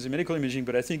applications in medical imaging,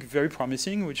 but I think very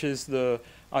promising, which is the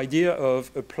idea of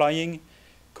applying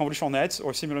convolutional nets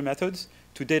or similar methods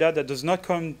to data that does not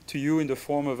come to you in the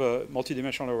form of a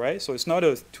multidimensional array. So it's not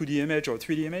a 2D image or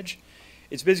 3D image.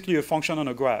 It's basically a function on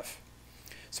a graph.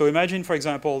 So imagine, for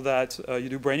example, that you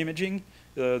do brain imaging.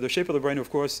 The shape of the brain, of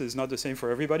course, is not the same for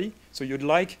everybody. So you'd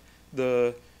like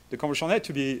the convolutional net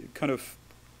to be kind of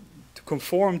to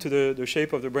conform to the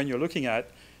shape of the brain you're looking at,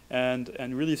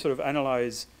 and really sort of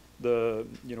analyze the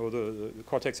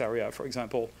cortex area, for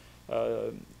example,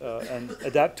 and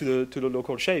adapt to the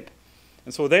local shape.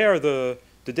 And so there, the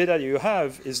data you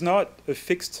have is not a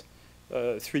fixed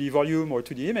 3D volume or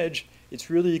 2D image. It's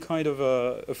really kind of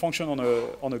a function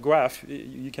on a graph.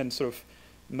 You can sort of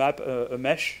map a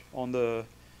mesh on the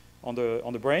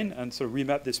brain and sort of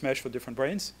remap this mesh for different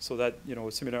brains so that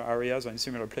similar areas are in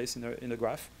similar place in the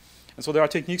graph. And so there are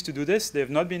techniques to do this. They have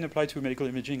not been applied to medical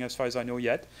imaging as far as I know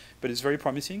yet, but it's very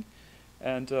promising.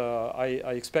 And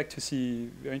I expect to see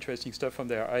very interesting stuff from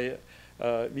there.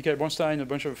 Michael Bornstein, a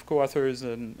bunch of co-authors,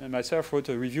 and myself wrote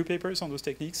review papers on those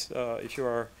techniques. If you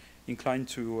are inclined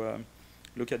to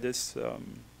look at this,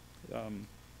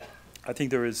 I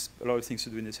think there is a lot of things to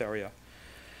do in this area.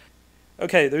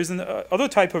 Okay, there is another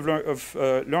type of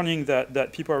learning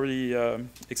that people are really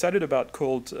excited about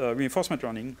called reinforcement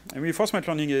learning. And reinforcement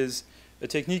learning is a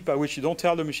technique by which you don't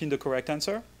tell the machine the correct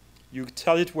answer. You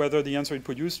tell it whether the answer it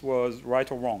produced was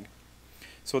right or wrong.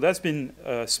 So that's been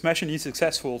smashingly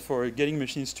successful for getting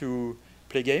machines to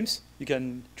play games. You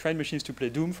can train machines to play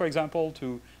Doom, for example,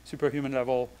 to superhuman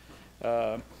level.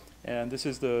 And this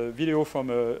is the video from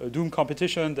a Doom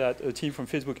competition that a team from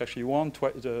Facebook actually won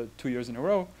 2 years in a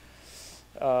row.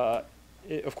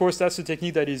 Of course, that's a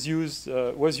technique that is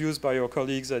was used by our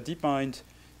colleagues at DeepMind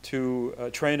to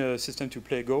train a system to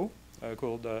play Go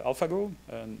called AlphaGo,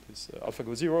 and it's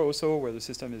AlphaGo 0 also, where the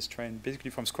system is trained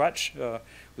basically from scratch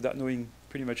without knowing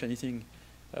pretty much anything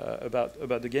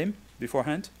about the game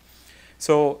beforehand.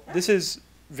 So this is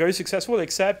very successful,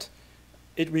 except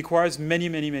it requires many,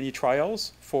 many, many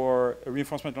trials for a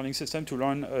reinforcement learning system to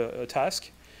learn a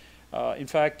task. In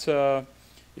fact,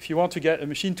 if you want to get a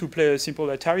machine to play a simple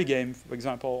Atari game, for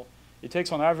example, it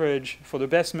takes on average, for the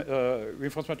best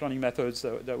reinforcement learning methods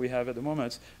that we have at the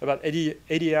moment, about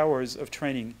 80 hours of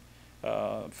training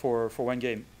for one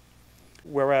game.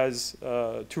 Whereas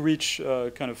to reach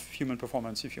kind of human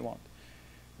performance, if you want.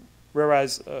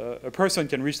 Whereas a person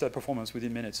can reach that performance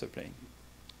within minutes of playing.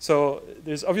 So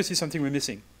there's obviously something we're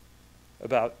missing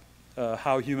about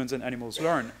how humans and animals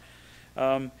learn.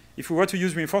 If we were to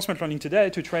use reinforcement learning today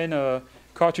to train a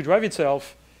car to drive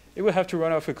itself, it would have to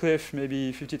run off a cliff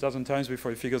maybe 50,000 times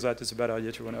before it figures out it's a bad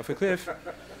idea to run off a cliff.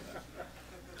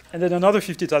 And then another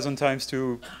 50,000 times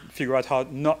to figure out how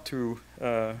not to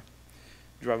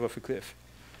drive off a cliff.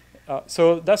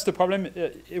 So that's the problem.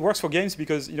 It works for games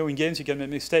because in games you can make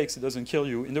mistakes. It doesn't kill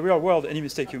you. In the real world, any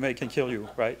mistake you make can kill you,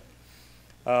 right?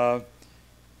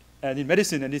 And in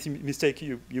medicine, any mistake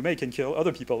you make can kill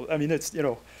other people. I mean, it's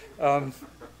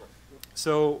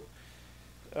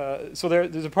so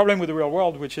there's a problem with the real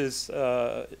world, which is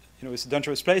it's a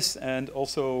dangerous place, and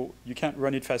also you can't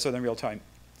run it faster than real time.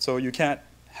 So you can't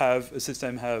have a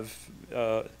system have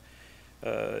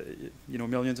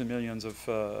millions and millions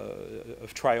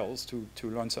of trials to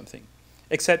learn something,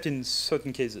 except in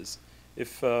certain cases.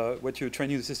 If what you're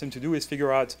training the system to do is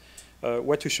figure out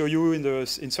what to show you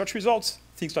in search results,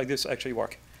 things like this actually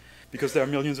work, because there are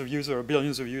millions of users,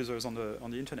 billions of users on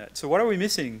the internet. So what are we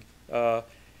missing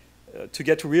to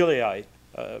get to real AI?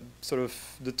 Sort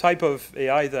of the type of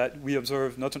AI that we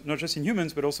observe not just in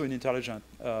humans but also in intelligent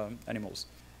animals.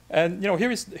 And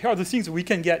here are the things that we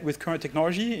can get with current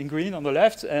technology in green on the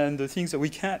left, and the things that we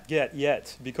can't get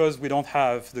yet because we don't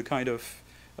have the kind of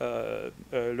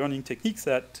learning techniques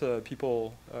that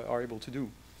people are able to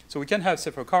do. So we can have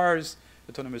safer cars,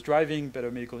 autonomous driving, better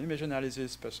medical image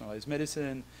analysis, personalized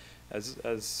medicine,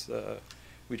 as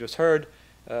we just heard,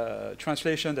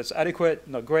 translation that's adequate,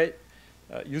 not great,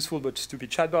 useful but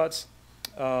stupid chatbots.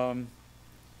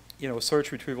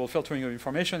 Search, retrieval, filtering of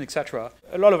information, etc.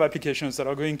 A lot of applications that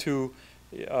are going to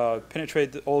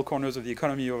penetrate all corners of the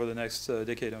economy over the next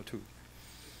decade or two.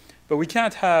 But we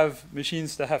can't have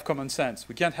machines that have common sense.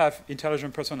 We can't have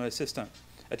intelligent personal assistant,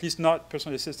 at least not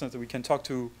personal assistants that we can talk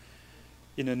to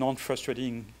in a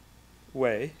non-frustrating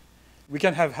way. We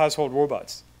can have household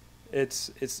robots.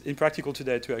 It's impractical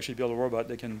today to actually build a robot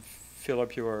that can fill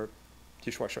up your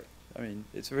dishwasher. I mean,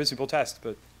 it's a very simple task,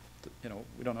 but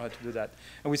we don't know how to do that.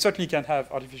 And we certainly can't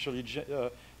have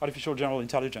artificial general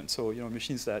intelligence, so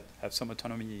machines that have some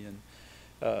autonomy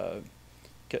and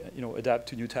adapt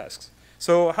to new tasks.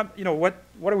 So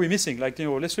what are we missing? Like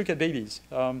let's look at babies.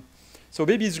 So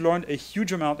babies learn a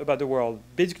huge amount about the world,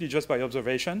 basically just by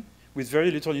observation, with very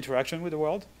little interaction with the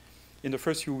world in the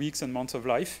first few weeks and months of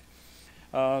life.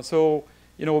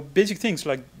 Basic things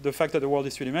like the fact that the world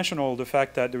is three-dimensional, the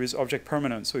fact that there is object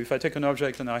permanence. So if I take an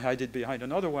object and I hide it behind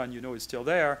another one, it's still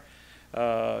there.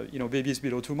 Babies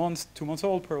below 2 months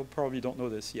old probably don't know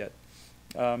this yet.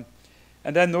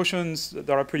 And then notions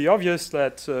that are pretty obvious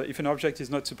that if an object is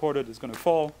not supported, it's going to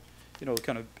fall.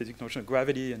 Kind of basic notion of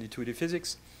gravity and intuitive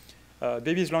physics.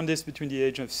 Babies learn this between the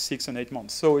age of 6 and 8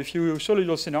 months. So if you show a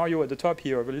little scenario at the top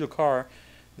here of a little car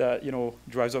that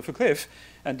drives off a cliff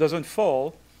and doesn't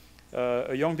fall,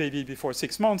 a young baby before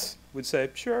 6 months would say,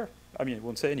 sure. I mean, it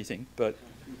won't say anything, but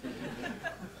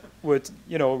would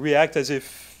react as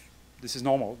if this is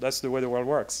normal. That's the way the world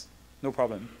works. No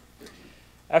problem.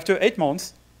 After 8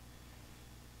 months,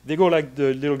 they go like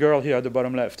the little girl here at the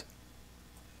bottom left.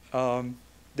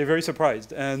 they're very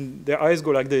surprised, and their eyes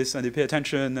go like this, and they pay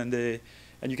attention,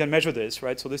 and you can measure this,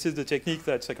 right? So this is the technique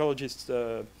that psychologists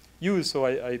use. So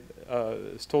I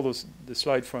stole the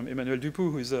slide from Emmanuel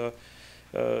Dupoux, who's a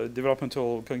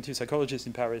developmental cognitive psychologist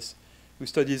in Paris, who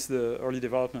studies the early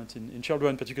development in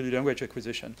children, particularly language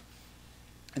acquisition.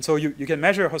 And so you can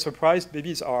measure how surprised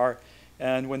babies are,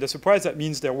 and when they're surprised, that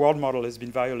means their world model has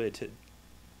been violated.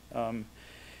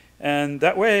 And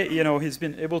that way, he's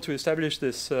been able to establish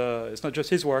this, it's not just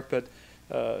his work, but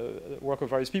work of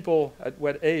various people, at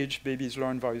what age babies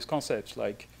learn various concepts,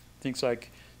 like things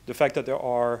like the fact that there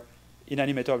are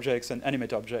inanimate objects and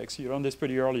animate objects. You learn this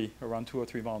pretty early, around 2 or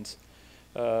 3 months.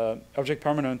 Object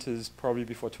permanent is probably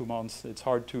before 2 months. It's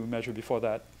hard to measure before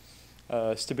that.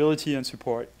 Stability and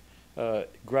support,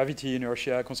 gravity,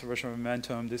 inertia, conservation of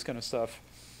momentum, this kind of stuff.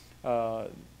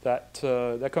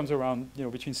 That comes around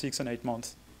between 6 and 8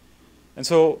 months. And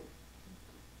so,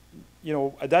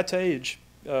 at that age,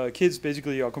 kids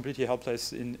basically are completely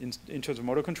helpless in terms of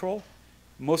motor control.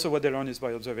 Most of what they learn is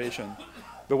by observation.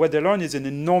 But what they learn is an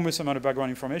enormous amount of background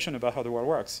information about how the world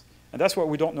works. And that's what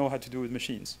we don't know how to do with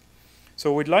machines.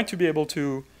 So we'd like to be able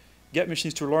to get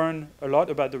machines to learn a lot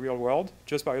about the real world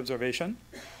just by observation,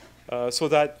 so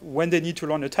that when they need to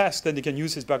learn a task, then they can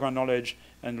use this background knowledge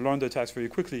and learn the task very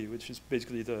quickly, which is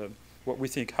basically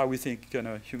how we think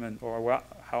human, or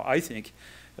how I think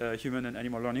human and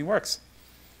animal learning works.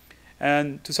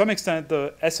 And to some extent,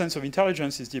 the essence of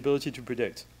intelligence is the ability to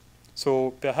predict.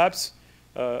 So perhaps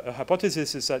a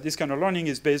hypothesis is that this kind of learning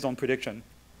is based on prediction.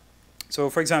 So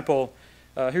for example,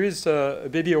 here is a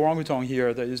baby orangutan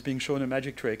here that is being shown a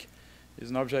magic trick. There's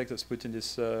an object that's put in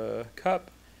this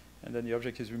cup, and then the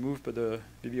object is removed, but the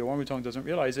baby orangutan doesn't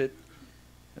realize it.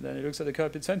 And then he looks at the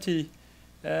cup, it's empty,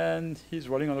 and he's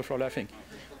rolling on the floor laughing.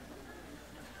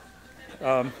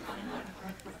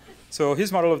 So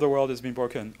his model of the world has been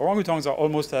broken. Orangutans are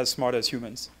almost as smart as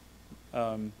humans.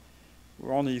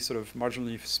 We're only sort of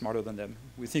marginally smarter than them.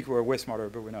 We think we're way smarter,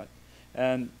 but we're not.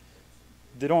 And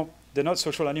they're not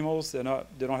social animals. They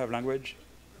don't have language.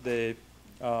 But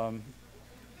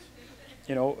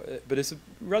it's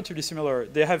relatively similar.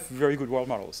 They have very good world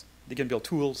models. They can build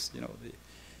tools. They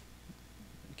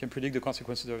can predict the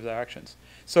consequences of their actions.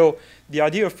 So the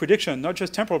idea of prediction, not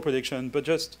just temporal prediction, but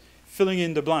just filling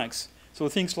in the blanks. So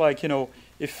things like,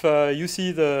 if you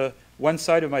see the one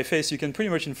side of my face, you can pretty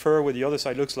much infer what the other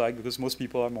side looks like, because most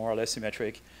people are more or less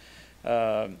symmetric.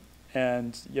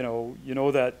 And you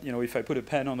know that if I put a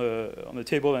pen on the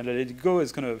table and let it go,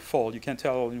 it's going to fall. You can't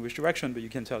tell in which direction, but you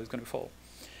can tell it's going to fall.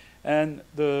 And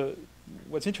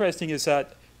what's interesting is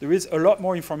that there is a lot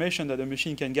more information that a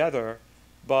machine can gather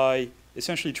by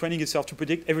essentially training itself to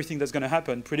predict everything that's going to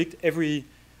happen, predict every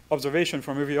observation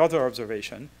from every other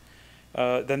observation,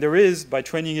 than there is by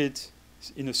training it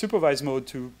in a supervised mode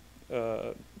to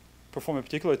perform a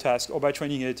particular task, or by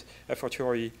training it a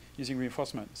fortiori using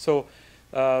reinforcement. So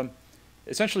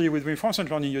essentially with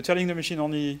reinforcement learning, you're telling the machine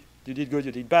only you did good,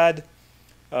 you did bad.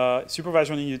 Supervised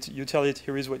learning, you tell it,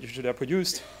 here is what you should have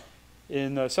produced.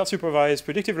 In self-supervised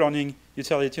predictive learning, you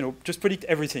tell it, just predict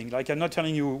everything. Like, I'm not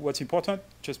telling you what's important,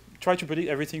 just try to predict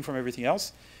everything from everything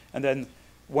else. And then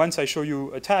once I show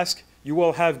you a task, you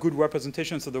will have good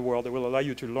representations of the world that will allow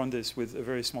you to learn this with a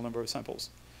very small number of samples.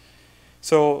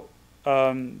 So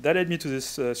that led me to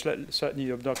this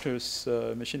slightly obnoxious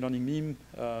machine learning meme.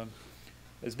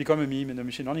 It's become a meme in the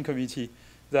machine learning community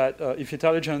that if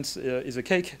intelligence is a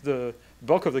cake, the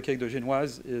bulk of the cake, the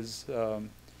genoise, is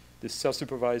this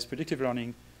self-supervised predictive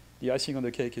learning. The icing on the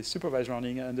cake is supervised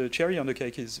learning, and the cherry on the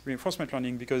cake is reinforcement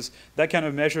learning, because that kind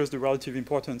of measures the relative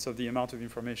importance of the amount of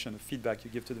information, of feedback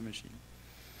you give to the machine.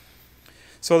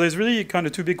 So there's really kind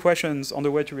of two big questions on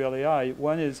the way to real AI.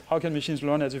 One is, how can machines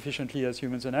learn as efficiently as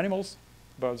humans and animals?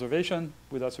 By observation,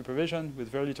 without supervision, with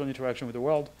very little interaction with the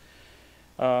world.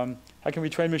 How can we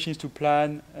train machines to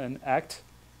plan and act,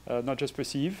 not just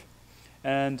perceive?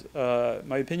 And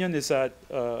my opinion is that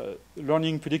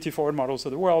learning predictive forward models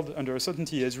of the world under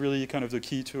uncertainty is really kind of the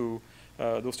key to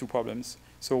those two problems.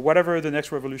 So whatever the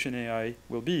next revolution in AI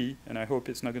will be, and I hope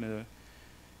it's not going to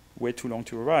wait too long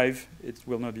to arrive, it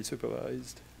will not be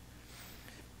supervised,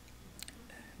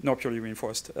 nor purely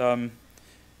reinforced. The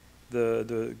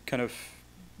kind of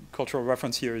cultural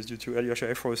reference here is due to Alyosha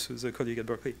Efros, who's a colleague at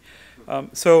Berkeley.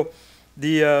 So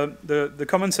the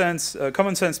common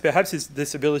sense perhaps is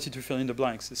this ability to fill in the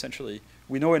blanks, essentially.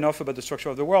 We know enough about the structure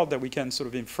of the world that we can sort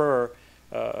of infer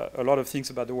a lot of things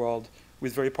about the world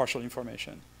with very partial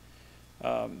information.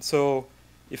 So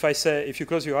if you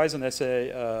close your eyes and I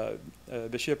say,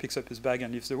 Bashir picks up his bag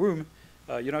and leaves the room,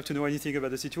 You don't have to know anything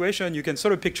about the situation. You can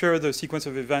sort of picture the sequence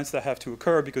of events that have to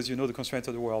occur because you know the constraints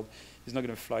of the world. He's not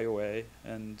going to fly away,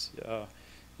 and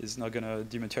is not going to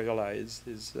dematerialize.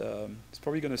 He's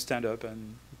probably going to stand up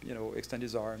and extend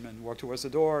his arm and walk towards the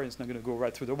door. He's not going to go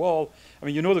right through the wall. I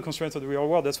mean, you know the constraints of the real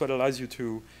world. That's what allows you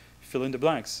to fill in the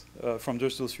blanks from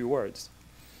just those few words.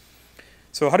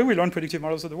 So how do we learn predictive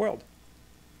models of the world?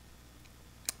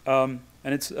 And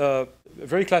it's a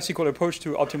very classical approach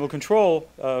to optimal control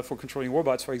for controlling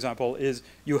robots, for example, is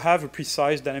you have a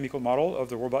precise dynamical model of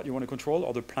the robot you want to control,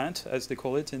 or the plant, as they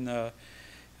call it in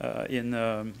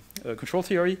control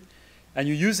theory. And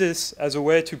you use this as a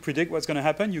way to predict what's going to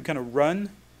happen. You kind of run.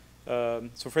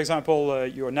 So for example,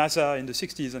 you're NASA in the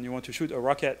 60s and you want to shoot a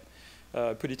rocket,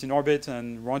 put it in orbit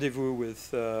and rendezvous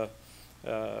with the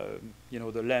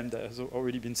LEM that has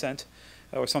already been sent,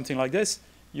 or something like this.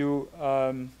 You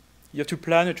have to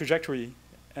plan a trajectory,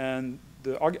 and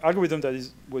the algorithm that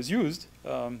was used, I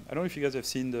don't know if you guys have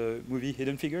seen the movie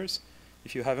Hidden Figures.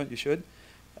 If you haven't, you should.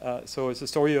 So it's a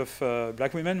story of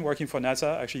black women working for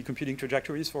NASA, actually computing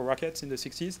trajectories for rockets in the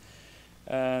 60s.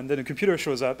 And then a computer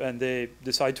shows up, and they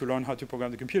decide to learn how to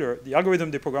program the computer. The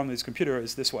algorithm they program in this computer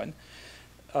is this one,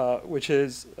 which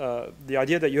is the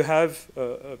idea that you have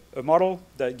a model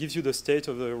that gives you the state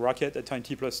of the rocket at time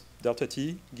t plus delta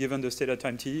t, given the state at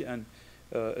time t, and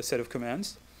a set of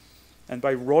commands. And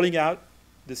by rolling out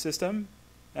the system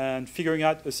and figuring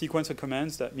out a sequence of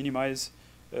commands that minimize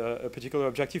a particular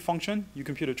objective function, you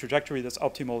compute a trajectory that's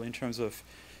optimal in terms of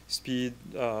speed,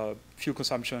 fuel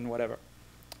consumption, whatever.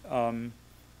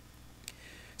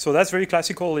 So that's very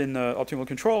classical in optimal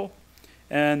control.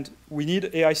 And we need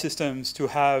AI systems to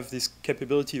have this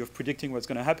capability of predicting what's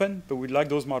going to happen, but we'd like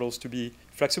those models to be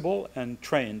flexible and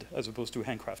trained as opposed to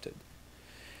handcrafted.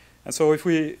 And so if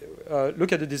we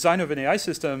look at the design of an AI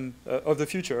system of the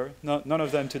future, none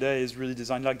of them today is really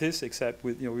designed like this, except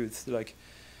with, with like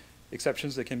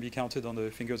exceptions that can be counted on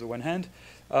the fingers of one hand.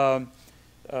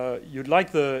 You'd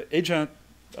like the agent,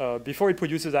 before it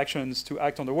produces actions to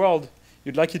act on the world,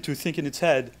 you'd like it to think in its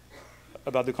head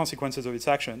about the consequences of its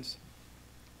actions,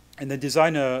 and then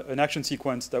design an action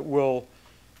sequence that will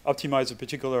optimize a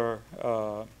particular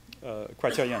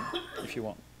criterion, if you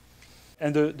want.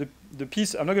 And the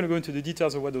piece, I'm not going to go into the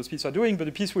details of what those pieces are doing, but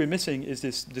the piece we're missing is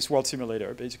this world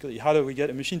simulator, basically. How do we get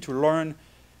a machine to learn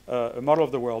a model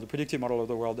of the world, a predictive model of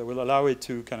the world that will allow it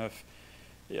to kind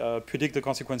of predict the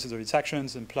consequences of its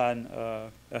actions and plan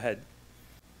ahead.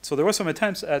 So there were some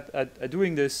attempts at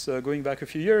doing this going back a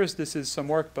few years. This is some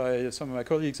work by some of my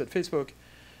colleagues at Facebook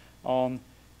on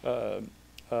a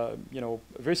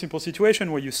very simple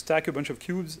situation where you stack a bunch of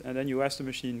cubes and then you ask the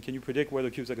machine, can you predict where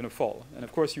the cubes are going to fall? And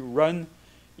of course,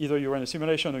 either you run a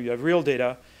simulation or you have real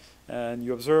data, and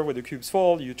you observe where the cubes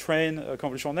fall. You train a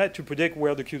convolutional net to predict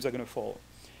where the cubes are going to fall.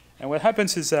 And what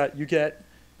happens is that you get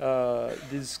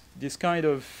this kind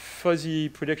of fuzzy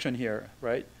prediction here,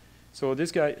 right? So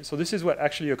this is what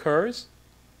actually occurs,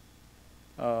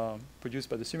 produced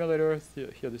by the simulator.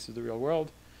 Here, this is the real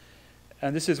world.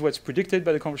 And this is what's predicted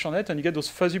by the convolutional net, and you get those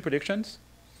fuzzy predictions.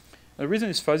 And the reason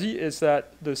it's fuzzy is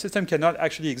that the system cannot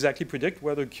actually exactly predict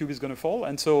where the cube is going to fall,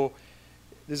 and so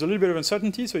there's a little bit of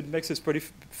uncertainty, so it makes this pretty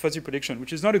fuzzy prediction,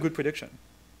 which is not a good prediction.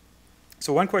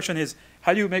 So one question is,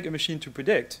 how do you make a machine to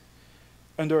predict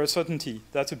under uncertainty?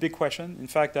 That's a big question. In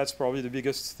fact, that's probably the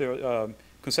biggest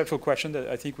conceptual question that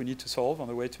I think we need to solve on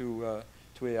the way to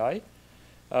AI.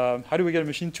 How do we get a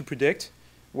machine to predict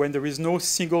when there is no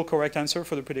single correct answer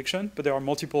for the prediction, but there are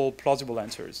multiple plausible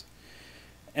answers?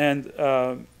 And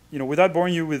without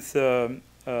boring you with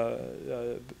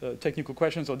technical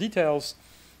questions or details,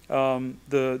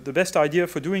 the best idea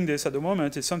for doing this at the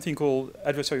moment is something called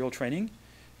adversarial training.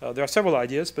 There are several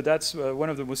ideas, but that's one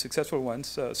of the most successful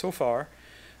ones so far,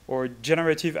 or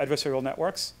generative adversarial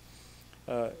networks,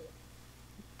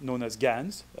 known as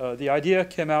GANs. The idea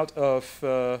came out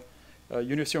of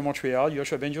University of Montreal,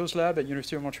 Yoshua Bengio's lab at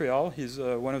University of Montreal. He's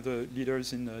one of the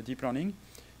leaders in deep learning,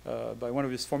 by one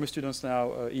of his former students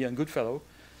now, Ian Goodfellow.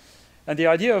 And the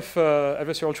idea of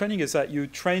adversarial training is that you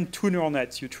train two neural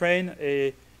nets. You train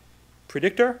a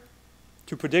predictor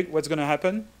to predict what's going to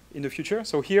happen in the future.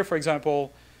 So here, for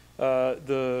example,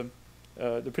 the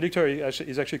predictor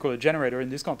is actually called a generator in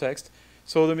this context.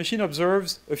 So the machine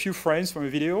observes a few frames from a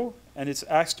video, and it's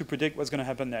asked to predict what's going to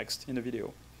happen next in the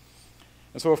video.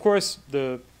 And so, of course,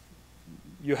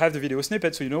 you have the video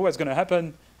snippet, so you know what's going to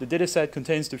happen. The data set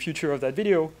contains the future of that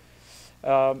video.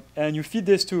 And you feed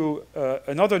this to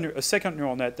a second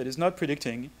neural net that is not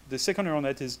predicting. The second neural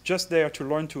net is just there to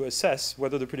learn to assess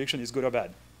whether the prediction is good or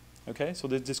bad. Okay? So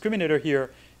the discriminator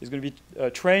here is going to be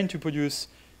trained to produce,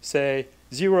 say,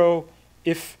 0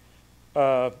 if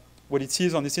what it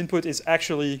sees on this input is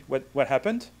actually what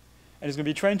happened, and it's going to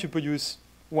be trained to produce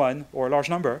 1 or a large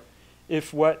number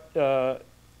if what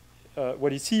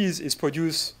it sees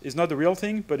is not the real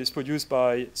thing, but is produced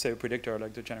by, say, a predictor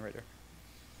like the generator.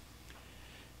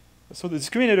 So the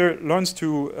discriminator learns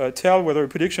to tell whether a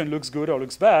prediction looks good or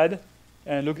looks bad,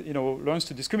 and learns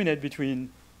to discriminate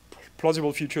between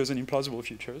plausible futures and implausible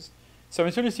futures.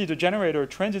 Simultaneously, the generator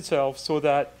trains itself so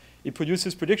that it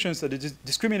produces predictions that the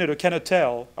discriminator cannot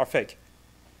tell are fake.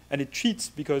 And it cheats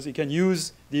because it can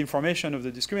use the information of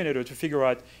the discriminator to figure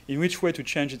out in which way to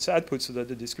change its output so that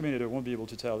the discriminator won't be able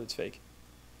to tell it's fake.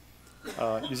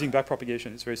 Using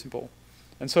backpropagation, it's very simple.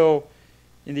 And so,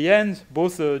 in the end,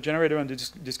 both the generator and the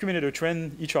discriminator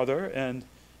train each other, and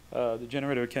the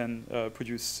generator can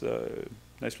produce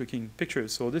nice-looking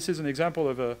pictures. So this is an example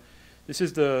of this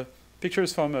is the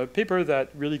pictures from a paper that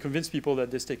really convinced people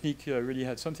that this technique really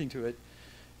had something to it.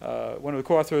 One of the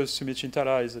co-authors, Sumit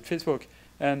Chintala, is at Facebook,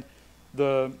 and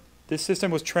this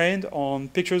system was trained on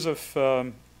pictures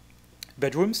of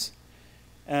bedrooms,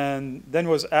 and then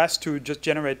was asked to just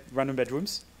generate random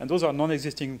bedrooms, and those are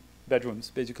non-existing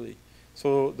bedrooms, basically.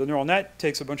 So the neural net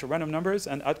takes a bunch of random numbers,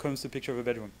 and out comes the picture of a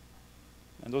bedroom.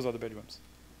 And those are the bedrooms.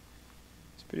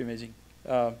 It's pretty amazing.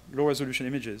 Low-resolution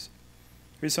images.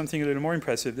 Here's something a little more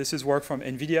impressive. This is work from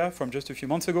NVIDIA from just a few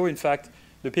months ago. In fact,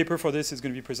 the paper for this is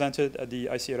going to be presented at the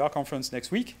ICLR conference next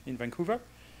week in Vancouver,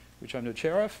 which I'm the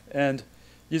chair of. And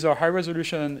these are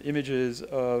high-resolution images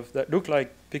that look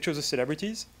like pictures of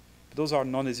celebrities. But those are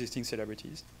non-existing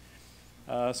celebrities.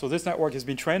 So this network has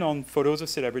been trained on photos of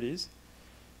celebrities.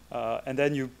 And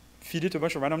then you feed it a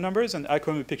bunch of random numbers, and out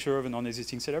comes a picture of a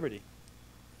non-existing celebrity.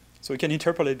 So you can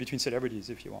interpolate between celebrities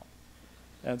if you want.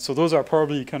 And so those are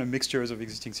probably kind of mixtures of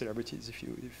existing celebrities if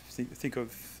you think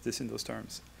of this in those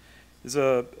terms. There's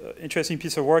an interesting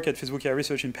piece of work at Facebook AI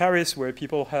Research in Paris where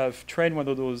people have trained one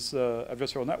of those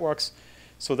adversarial networks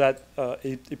so that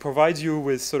it provides you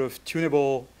with sort of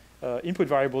tunable input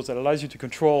variables that allows you to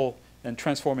control and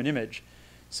transform an image.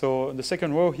 So in the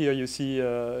second row here, you see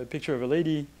a picture of a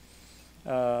lady,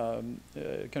 kind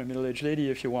of middle-aged lady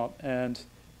if you want, and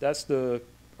that's the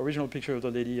original picture of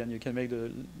the lady, and you can make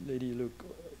the lady look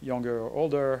younger or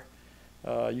older.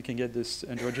 You can get this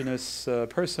androgynous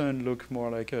person look more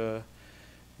like a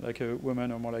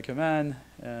woman or more like a man,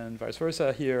 and vice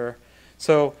versa here.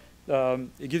 So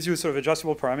it gives you sort of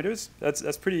adjustable parameters.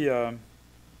 That's pretty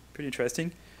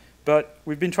interesting. But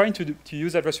we've been trying to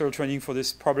use adversarial training for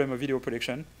this problem of video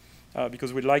prediction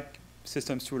because we'd like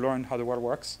systems to learn how the world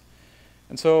works.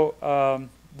 And so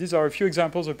these are a few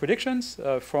examples of predictions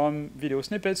from video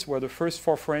snippets where the first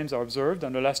 4 frames are observed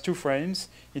and the last 2 frames,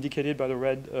 indicated by the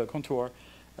red contour,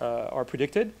 are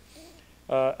predicted.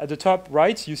 At the top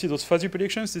right, you see those fuzzy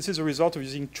predictions. This is a result of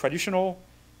using traditional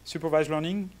supervised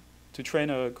learning to train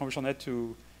a convolutional net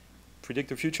to predict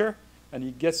the future. And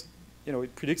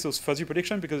it predicts those fuzzy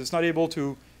predictions because it's not able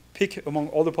to pick among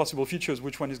all the possible futures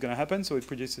which one is going to happen, so it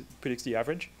predicts the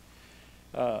average.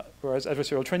 Whereas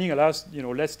adversarial training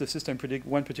lets the system predict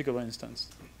one particular instance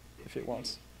if it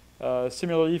wants.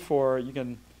 Similarly, you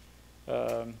can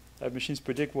have machines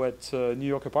predict what New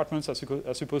York apartments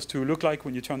are supposed to look like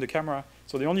when you turn the camera.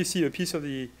 So they only see a piece of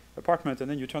the apartment, and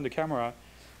then you turn the camera,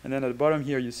 and then at the bottom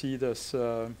here you see this.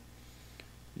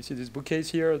 You see this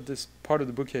bookcase here. This part of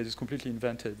the bookcase is completely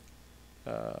invented.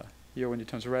 Here, when it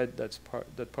turns red, that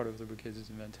part of the bookcase is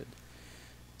invented.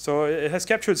 So it has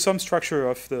captured some structure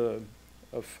of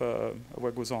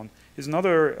what goes on. There's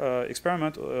another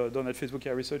experiment done at Facebook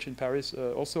AI Research in Paris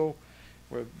also,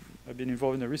 where I've been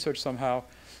involved in the research somehow.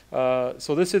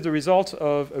 So this is the result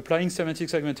of applying semantic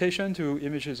segmentation to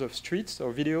images of streets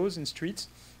or videos in streets,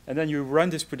 and then you run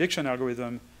this prediction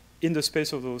algorithm in the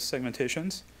space of those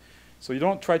segmentations. So you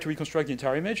don't try to reconstruct the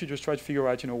entire image, you just try to figure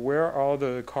out where are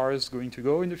the cars going to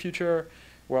go in the future,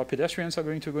 where pedestrians are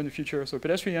going to go in the future. So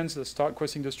pedestrians that start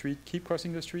crossing the street keep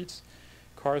crossing the streets.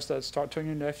 Cars that start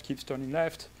turning left keeps turning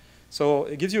left. So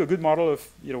it gives you a good model of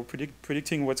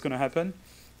predicting what's going to happen,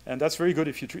 and that's very good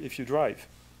if you drive.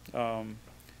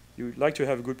 You'd like to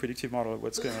have a good predictive model of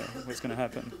what's going to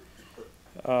happen.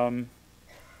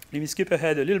 Let me skip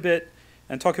ahead a little bit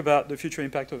and talk about the future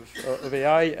impact of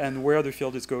AI and where the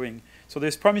field is going. So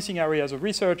there's promising areas of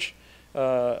research.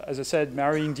 As I said,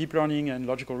 marrying deep learning and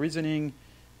logical reasoning,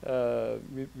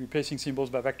 replacing symbols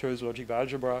by vectors, logic by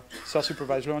algebra,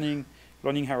 self-supervised learning,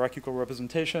 learning hierarchical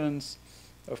representations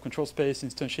of control space,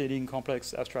 instantiating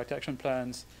complex abstract action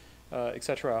plans,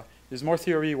 etc. There's more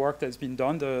theory work that's been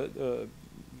done. The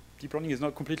deep learning is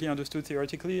not completely understood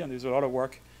theoretically, and there's a lot of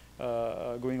work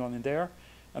going on in there.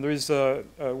 And there is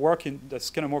work that's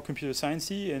kind of more computer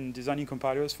sciencey in designing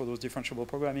compilers for those differentiable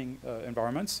programming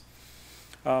environments.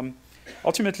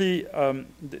 Ultimately,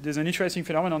 there's an interesting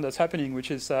phenomenon that's happening,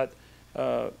 which is that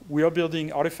we are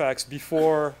building artifacts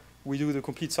before we do the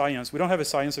complete science. We don't have a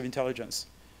science of intelligence.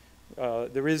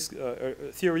 There is a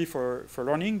theory for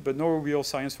learning, but no real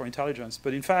science for intelligence.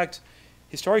 But in fact,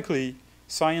 historically,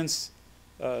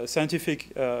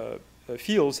 scientific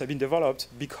fields have been developed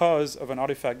because of an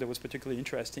artifact that was particularly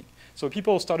interesting. So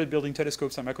people started building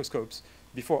telescopes and microscopes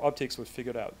before optics was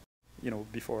figured out.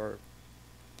 Before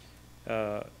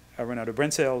I ran out of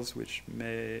brain cells, which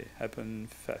may happen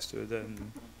faster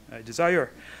than I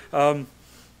desire.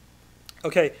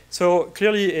 Okay, so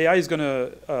clearly AI is going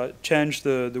to change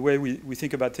the way we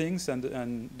think about things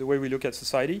and the way we look at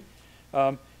society.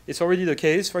 It's already the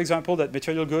case, for example, that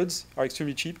material goods are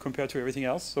extremely cheap compared to everything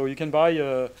else. So you can buy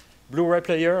a Blu-ray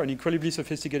player, an incredibly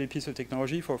sophisticated piece of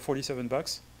technology for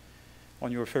 $47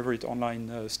 on your favorite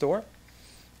online store.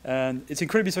 And it's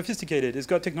incredibly sophisticated. It's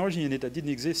got technology in it that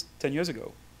didn't exist 10 years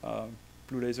ago.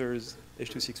 Blue lasers,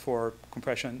 H.264,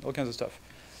 compression, all kinds of stuff.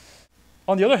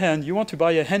 On the other hand, you want to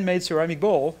buy a handmade ceramic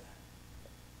bowl.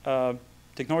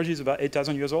 Technology is about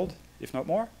 8,000 years old, if not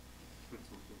more.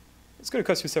 It's going to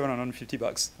cost you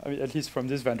 $750, I mean, at least from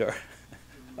this vendor.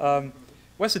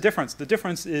 What's the difference? The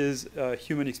difference is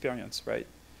human experience, right?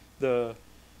 The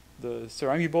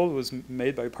ceramic bowl was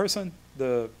made by a person.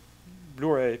 The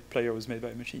Blu-ray player was made by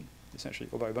a machine, essentially,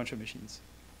 or by a bunch of machines.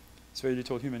 It's very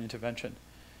little human intervention.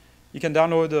 You can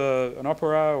download an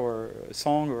opera or a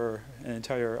song or an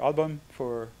entire album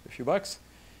for a few bucks.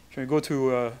 If you go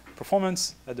to a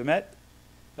performance at the Met,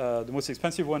 the most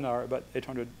expensive ones are about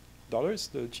 $800.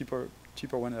 The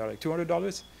cheaper ones are like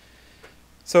 $200.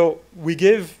 So we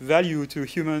give value to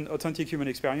authentic human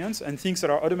experience, and things that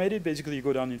are automated basically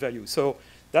go down in value. So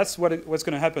that's what's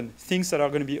going to happen. Things that are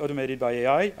going to be automated by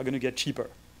AI are going to get cheaper.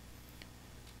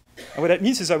 And what that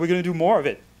means is that we're going to do more of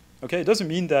it. Okay, it doesn't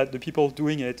mean that the people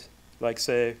doing it, like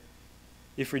say,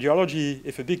 if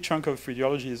a big chunk of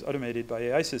radiology is automated by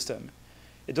AI system,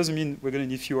 it doesn't mean we're going to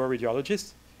need fewer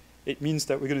radiologists. It means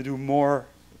that we're going to do more,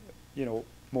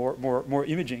 more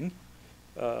imaging.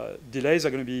 Delays are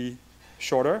going to be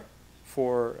shorter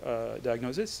for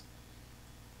diagnosis.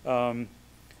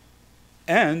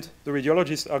 And the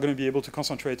radiologists are going to be able to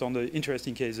concentrate on the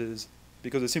interesting cases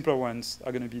because the simpler ones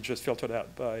are going to be just filtered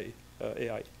out by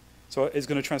AI. So it's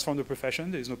going to transform the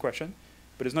profession, there's no question,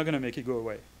 but it's not going to make it go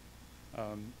away.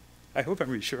 I hope I'm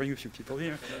reassuring a few people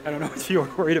here. I don't know if you're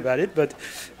worried about it, but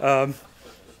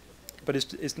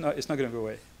it's not going to go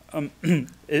away.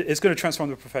 It's going to transform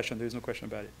the profession, there's no question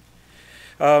about it.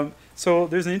 So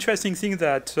there's an interesting thing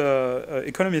that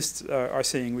economists are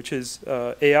saying, which is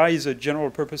AI is a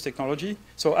general purpose technology.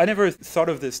 So I never thought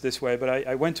of this way, but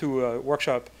I went to a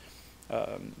workshop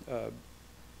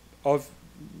of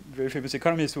very famous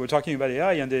economists who were talking about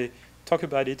AI, and they talk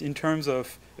about it in terms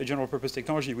of a general purpose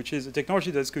technology, which is a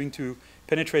technology that's going to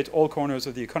penetrate all corners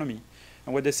of the economy.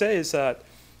 And what they say is that,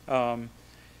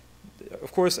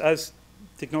 of course, as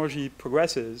technology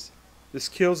progresses, the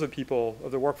skills of people,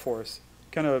 of the workforce,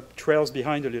 kind of trails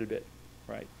behind a little bit,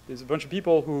 right? There's a bunch of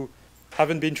people who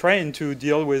haven't been trained to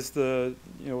deal with the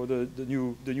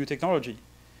new technology,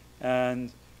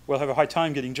 and will have a hard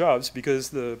time getting jobs because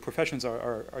the professions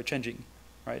are changing,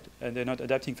 right? And they're not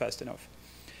adapting fast enough.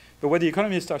 But what the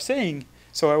economists are saying,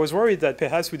 so I was worried that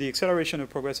perhaps with the acceleration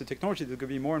of progressive technology, there could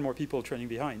be more and more people trailing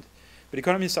behind. But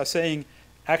economists are saying,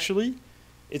 actually,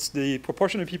 it's the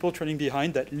proportion of people trailing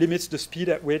behind that limits the speed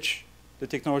at which the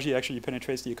technology actually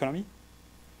penetrates the economy.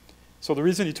 So the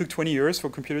reason it took 20 years for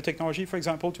computer technology, for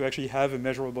example, to actually have a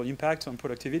measurable impact on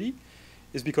productivity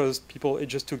is because it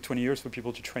just took 20 years for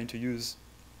people to train to use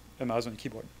a mouse and a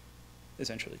keyboard,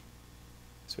 essentially.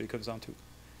 That's what it comes down to.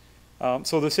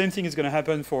 So the same thing is going to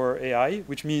happen for AI,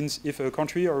 which means if a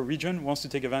country or a region wants to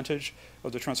take advantage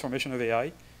of the transformation of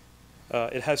AI,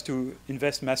 it has to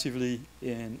invest massively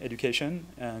in education,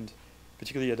 and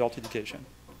particularly adult education.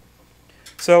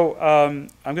 So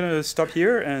I'm going to stop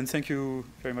here, and thank you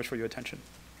very much for your attention.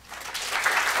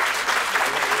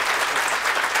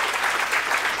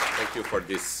 Thank you for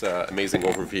this amazing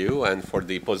overview and for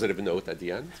the positive note at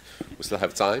the end. We still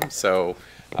have time. So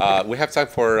we have time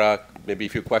for maybe a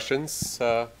few questions.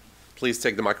 Please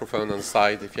take the microphone on the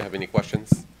side if you have any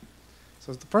questions.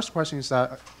 So the first question is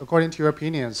that, according to your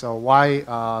opinion, so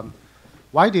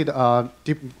why did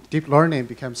deep learning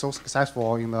become so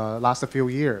successful in the last few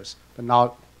years, but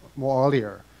not more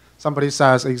earlier? Somebody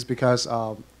says it's because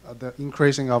of the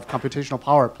increasing of computational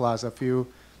power plus a few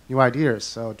new ideas.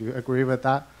 So do you agree with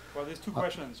that? Well, there's two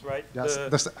questions, right? Yes,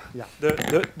 yeah.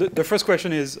 The first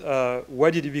question is, why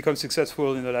did it become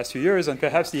successful in the last few years? And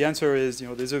perhaps the answer is,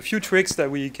 there's a few tricks that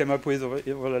we came up with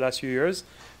over the last few years,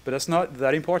 but that's not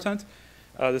that important.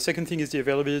 The second thing is the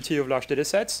availability of large data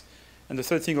sets. And the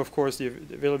third thing, of course, the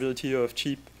availability of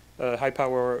cheap,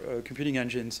 high-power computing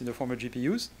engines in the form of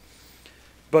GPUs.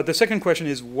 But the second question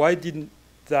is, why didn't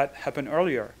that happen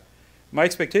earlier? My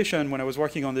expectation when I was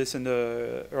working on this in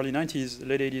the early 90s,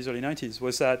 late 80s, early 90s,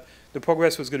 was that the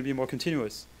progress was going to be more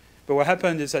continuous. But what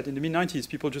happened is that in the mid-90s,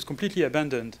 people just completely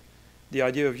abandoned the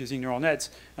idea of using neural nets.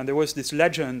 And there was this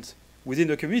legend within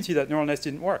the community that neural nets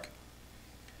didn't work.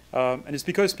 And it's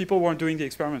because people weren't doing the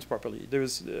experiments properly. There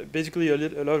was basically a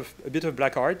bit of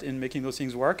black art in making those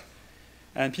things work.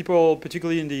 And people,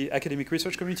 particularly in the academic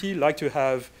research community, like to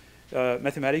have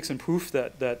mathematics and proof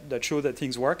that show that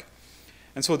things work.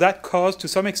 And so that caused, to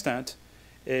some extent,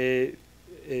 a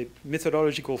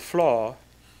methodological flaw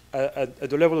at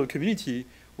the level of the community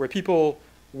where people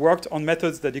worked on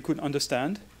methods that they couldn't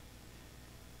understand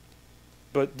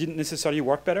but didn't necessarily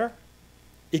work better,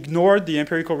 ignored the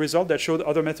empirical result that showed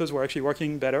other methods were actually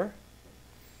working better,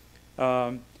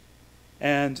 and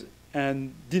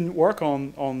didn't work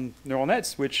on neural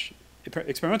nets, which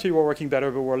experimentally were working better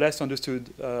but were less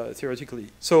understood theoretically.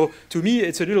 So to me,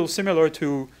 it's a little similar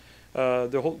to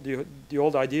the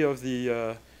old idea of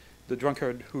the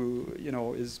drunkard who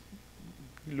is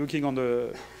looking on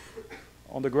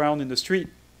the ground in the street,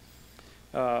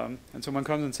 and someone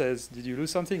comes and says, "Did you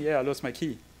lose something?" "Yeah, I lost my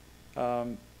key."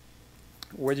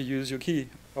 "Where did you use your key?"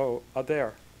 "Oh, out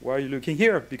there." "Why are you looking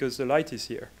here?" "Because the light is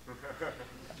here."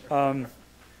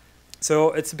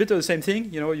 So it's a bit of the same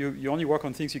thing. You only work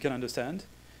on things you can understand,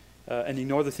 and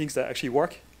ignore the things that actually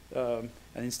work. And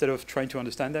instead of trying to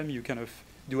understand them, you kind of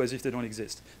do as if they don't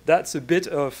exist. That's a bit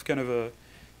of kind of a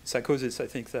psychosis, I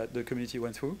think, that the community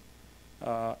went through.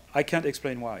 I can't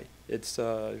explain why. It's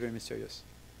very mysterious.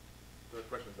 The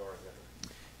questions are,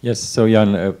 Yes, so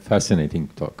Yann, a fascinating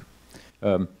talk.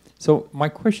 So my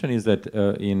question is that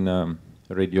in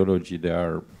radiology, there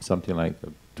are something like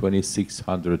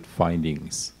 2,600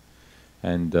 findings.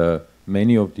 And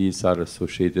many of these are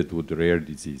associated with rare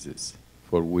diseases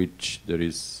for which there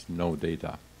is no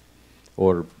data,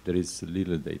 or there is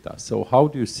little data. So how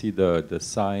do you see the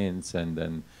science and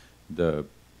then the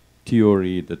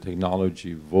theory, the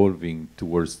technology evolving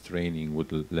towards training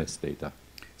with less data?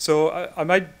 So I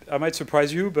might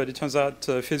surprise you, but it turns out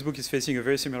Facebook is facing a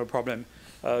very similar problem.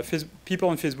 People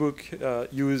on Facebook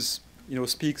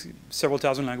speak several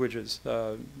thousand languages,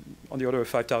 on the order of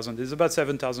 5,000. There's about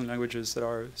 7,000 languages that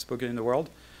are spoken in the world,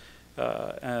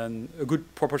 and a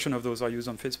good proportion of those are used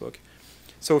on Facebook.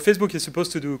 So Facebook is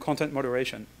supposed to do content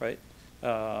moderation, right?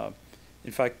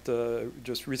 In fact,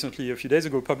 just recently, a few days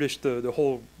ago, published the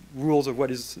whole rules of what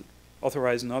is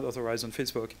authorized and not authorized on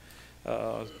Facebook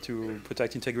to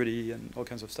protect integrity and all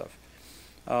kinds of stuff.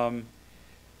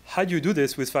 How do you do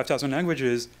this with 5,000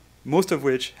 languages, most of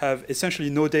which have essentially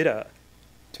no data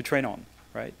to train on,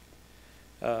 right?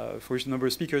 For which the number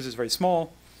of speakers is very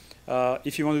small.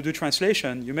 If you want to do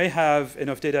translation, you may have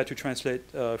enough data to translate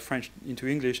French into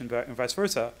English and vice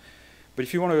versa. But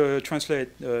if you want to translate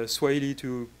Swahili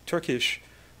to Turkish,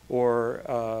 or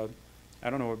I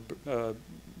don't know,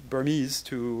 Burmese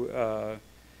to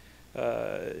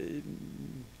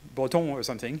Breton or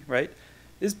something, right?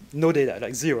 There's no data,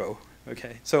 like zero.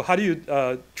 Okay, so how do you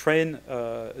train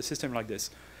a system like this?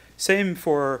 Same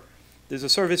for, there's a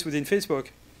service within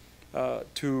Facebook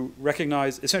to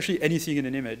recognize essentially anything in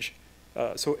an image.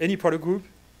 So any product group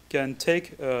can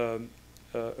take a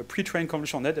pre-trained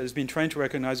convolutional net that has been trained to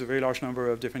recognize a very large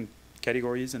number of different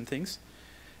categories and things.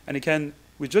 And it can,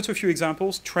 with just a few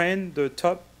examples, train the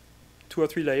top 2 or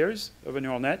 3 layers of a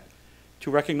neural net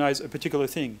to recognize a particular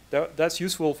thing. That's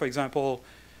useful, for example,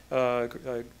 a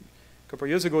couple of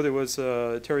years ago, there was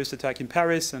a terrorist attack in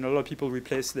Paris, and a lot of people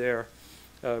replaced their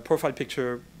profile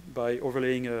picture by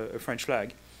overlaying a French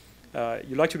flag.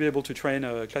 You'd like to be able to train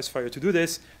a classifier to do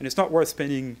this, and it's not worth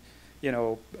spending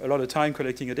a lot of time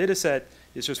collecting a data set.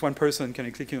 It's just one person kind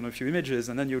of clicking on a few images,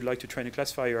 and then you'd like to train a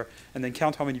classifier and then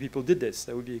count how many people did this.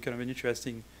 That would be kind of an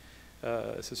interesting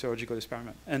sociological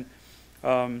experiment. And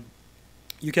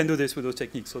you can do this with those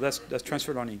techniques. So that's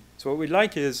transfer learning. So what we'd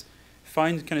like is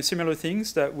find kind of similar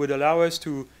things that would allow us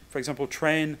to, for example,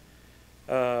 train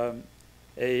a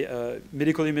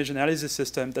medical image analysis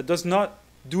system that does not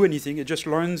do anything. It just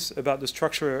learns about the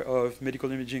structure of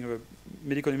medical imaging or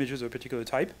medical images of a particular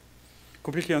type,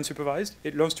 completely unsupervised.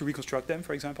 It learns to reconstruct them,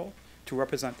 for example, to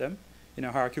represent them in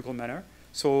a hierarchical manner,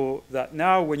 so that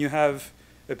now when you have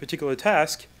a particular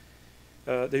task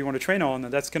that you want to train on,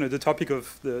 and that's kind of the topic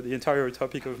of the entire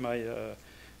topic of my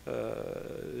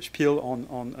spiel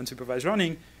on unsupervised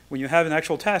learning. When you have an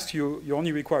actual task, you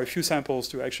only require a few samples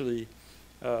to actually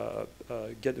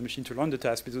get the machine to learn the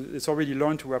task, because it's already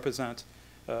learned to represent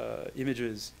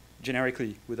images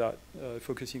generically without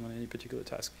focusing on any particular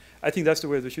task. I think that's the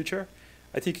way of the future.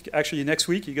 I think actually next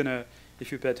week, you're gonna,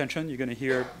 if you pay attention, you're gonna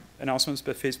hear announcements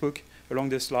by Facebook along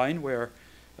this line where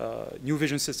new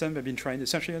vision systems have been trained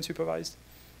essentially unsupervised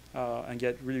and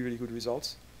get really, really good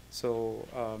results. So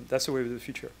that's the way of the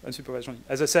future, unsupervised learning.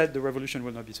 As I said, the revolution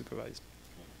will not be supervised.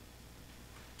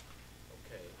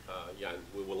 Yann,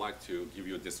 we would like to give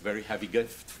you this very heavy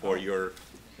gift for your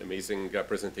amazing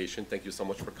presentation. Thank you so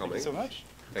much for coming. Thank you so much.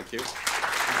 Thank you.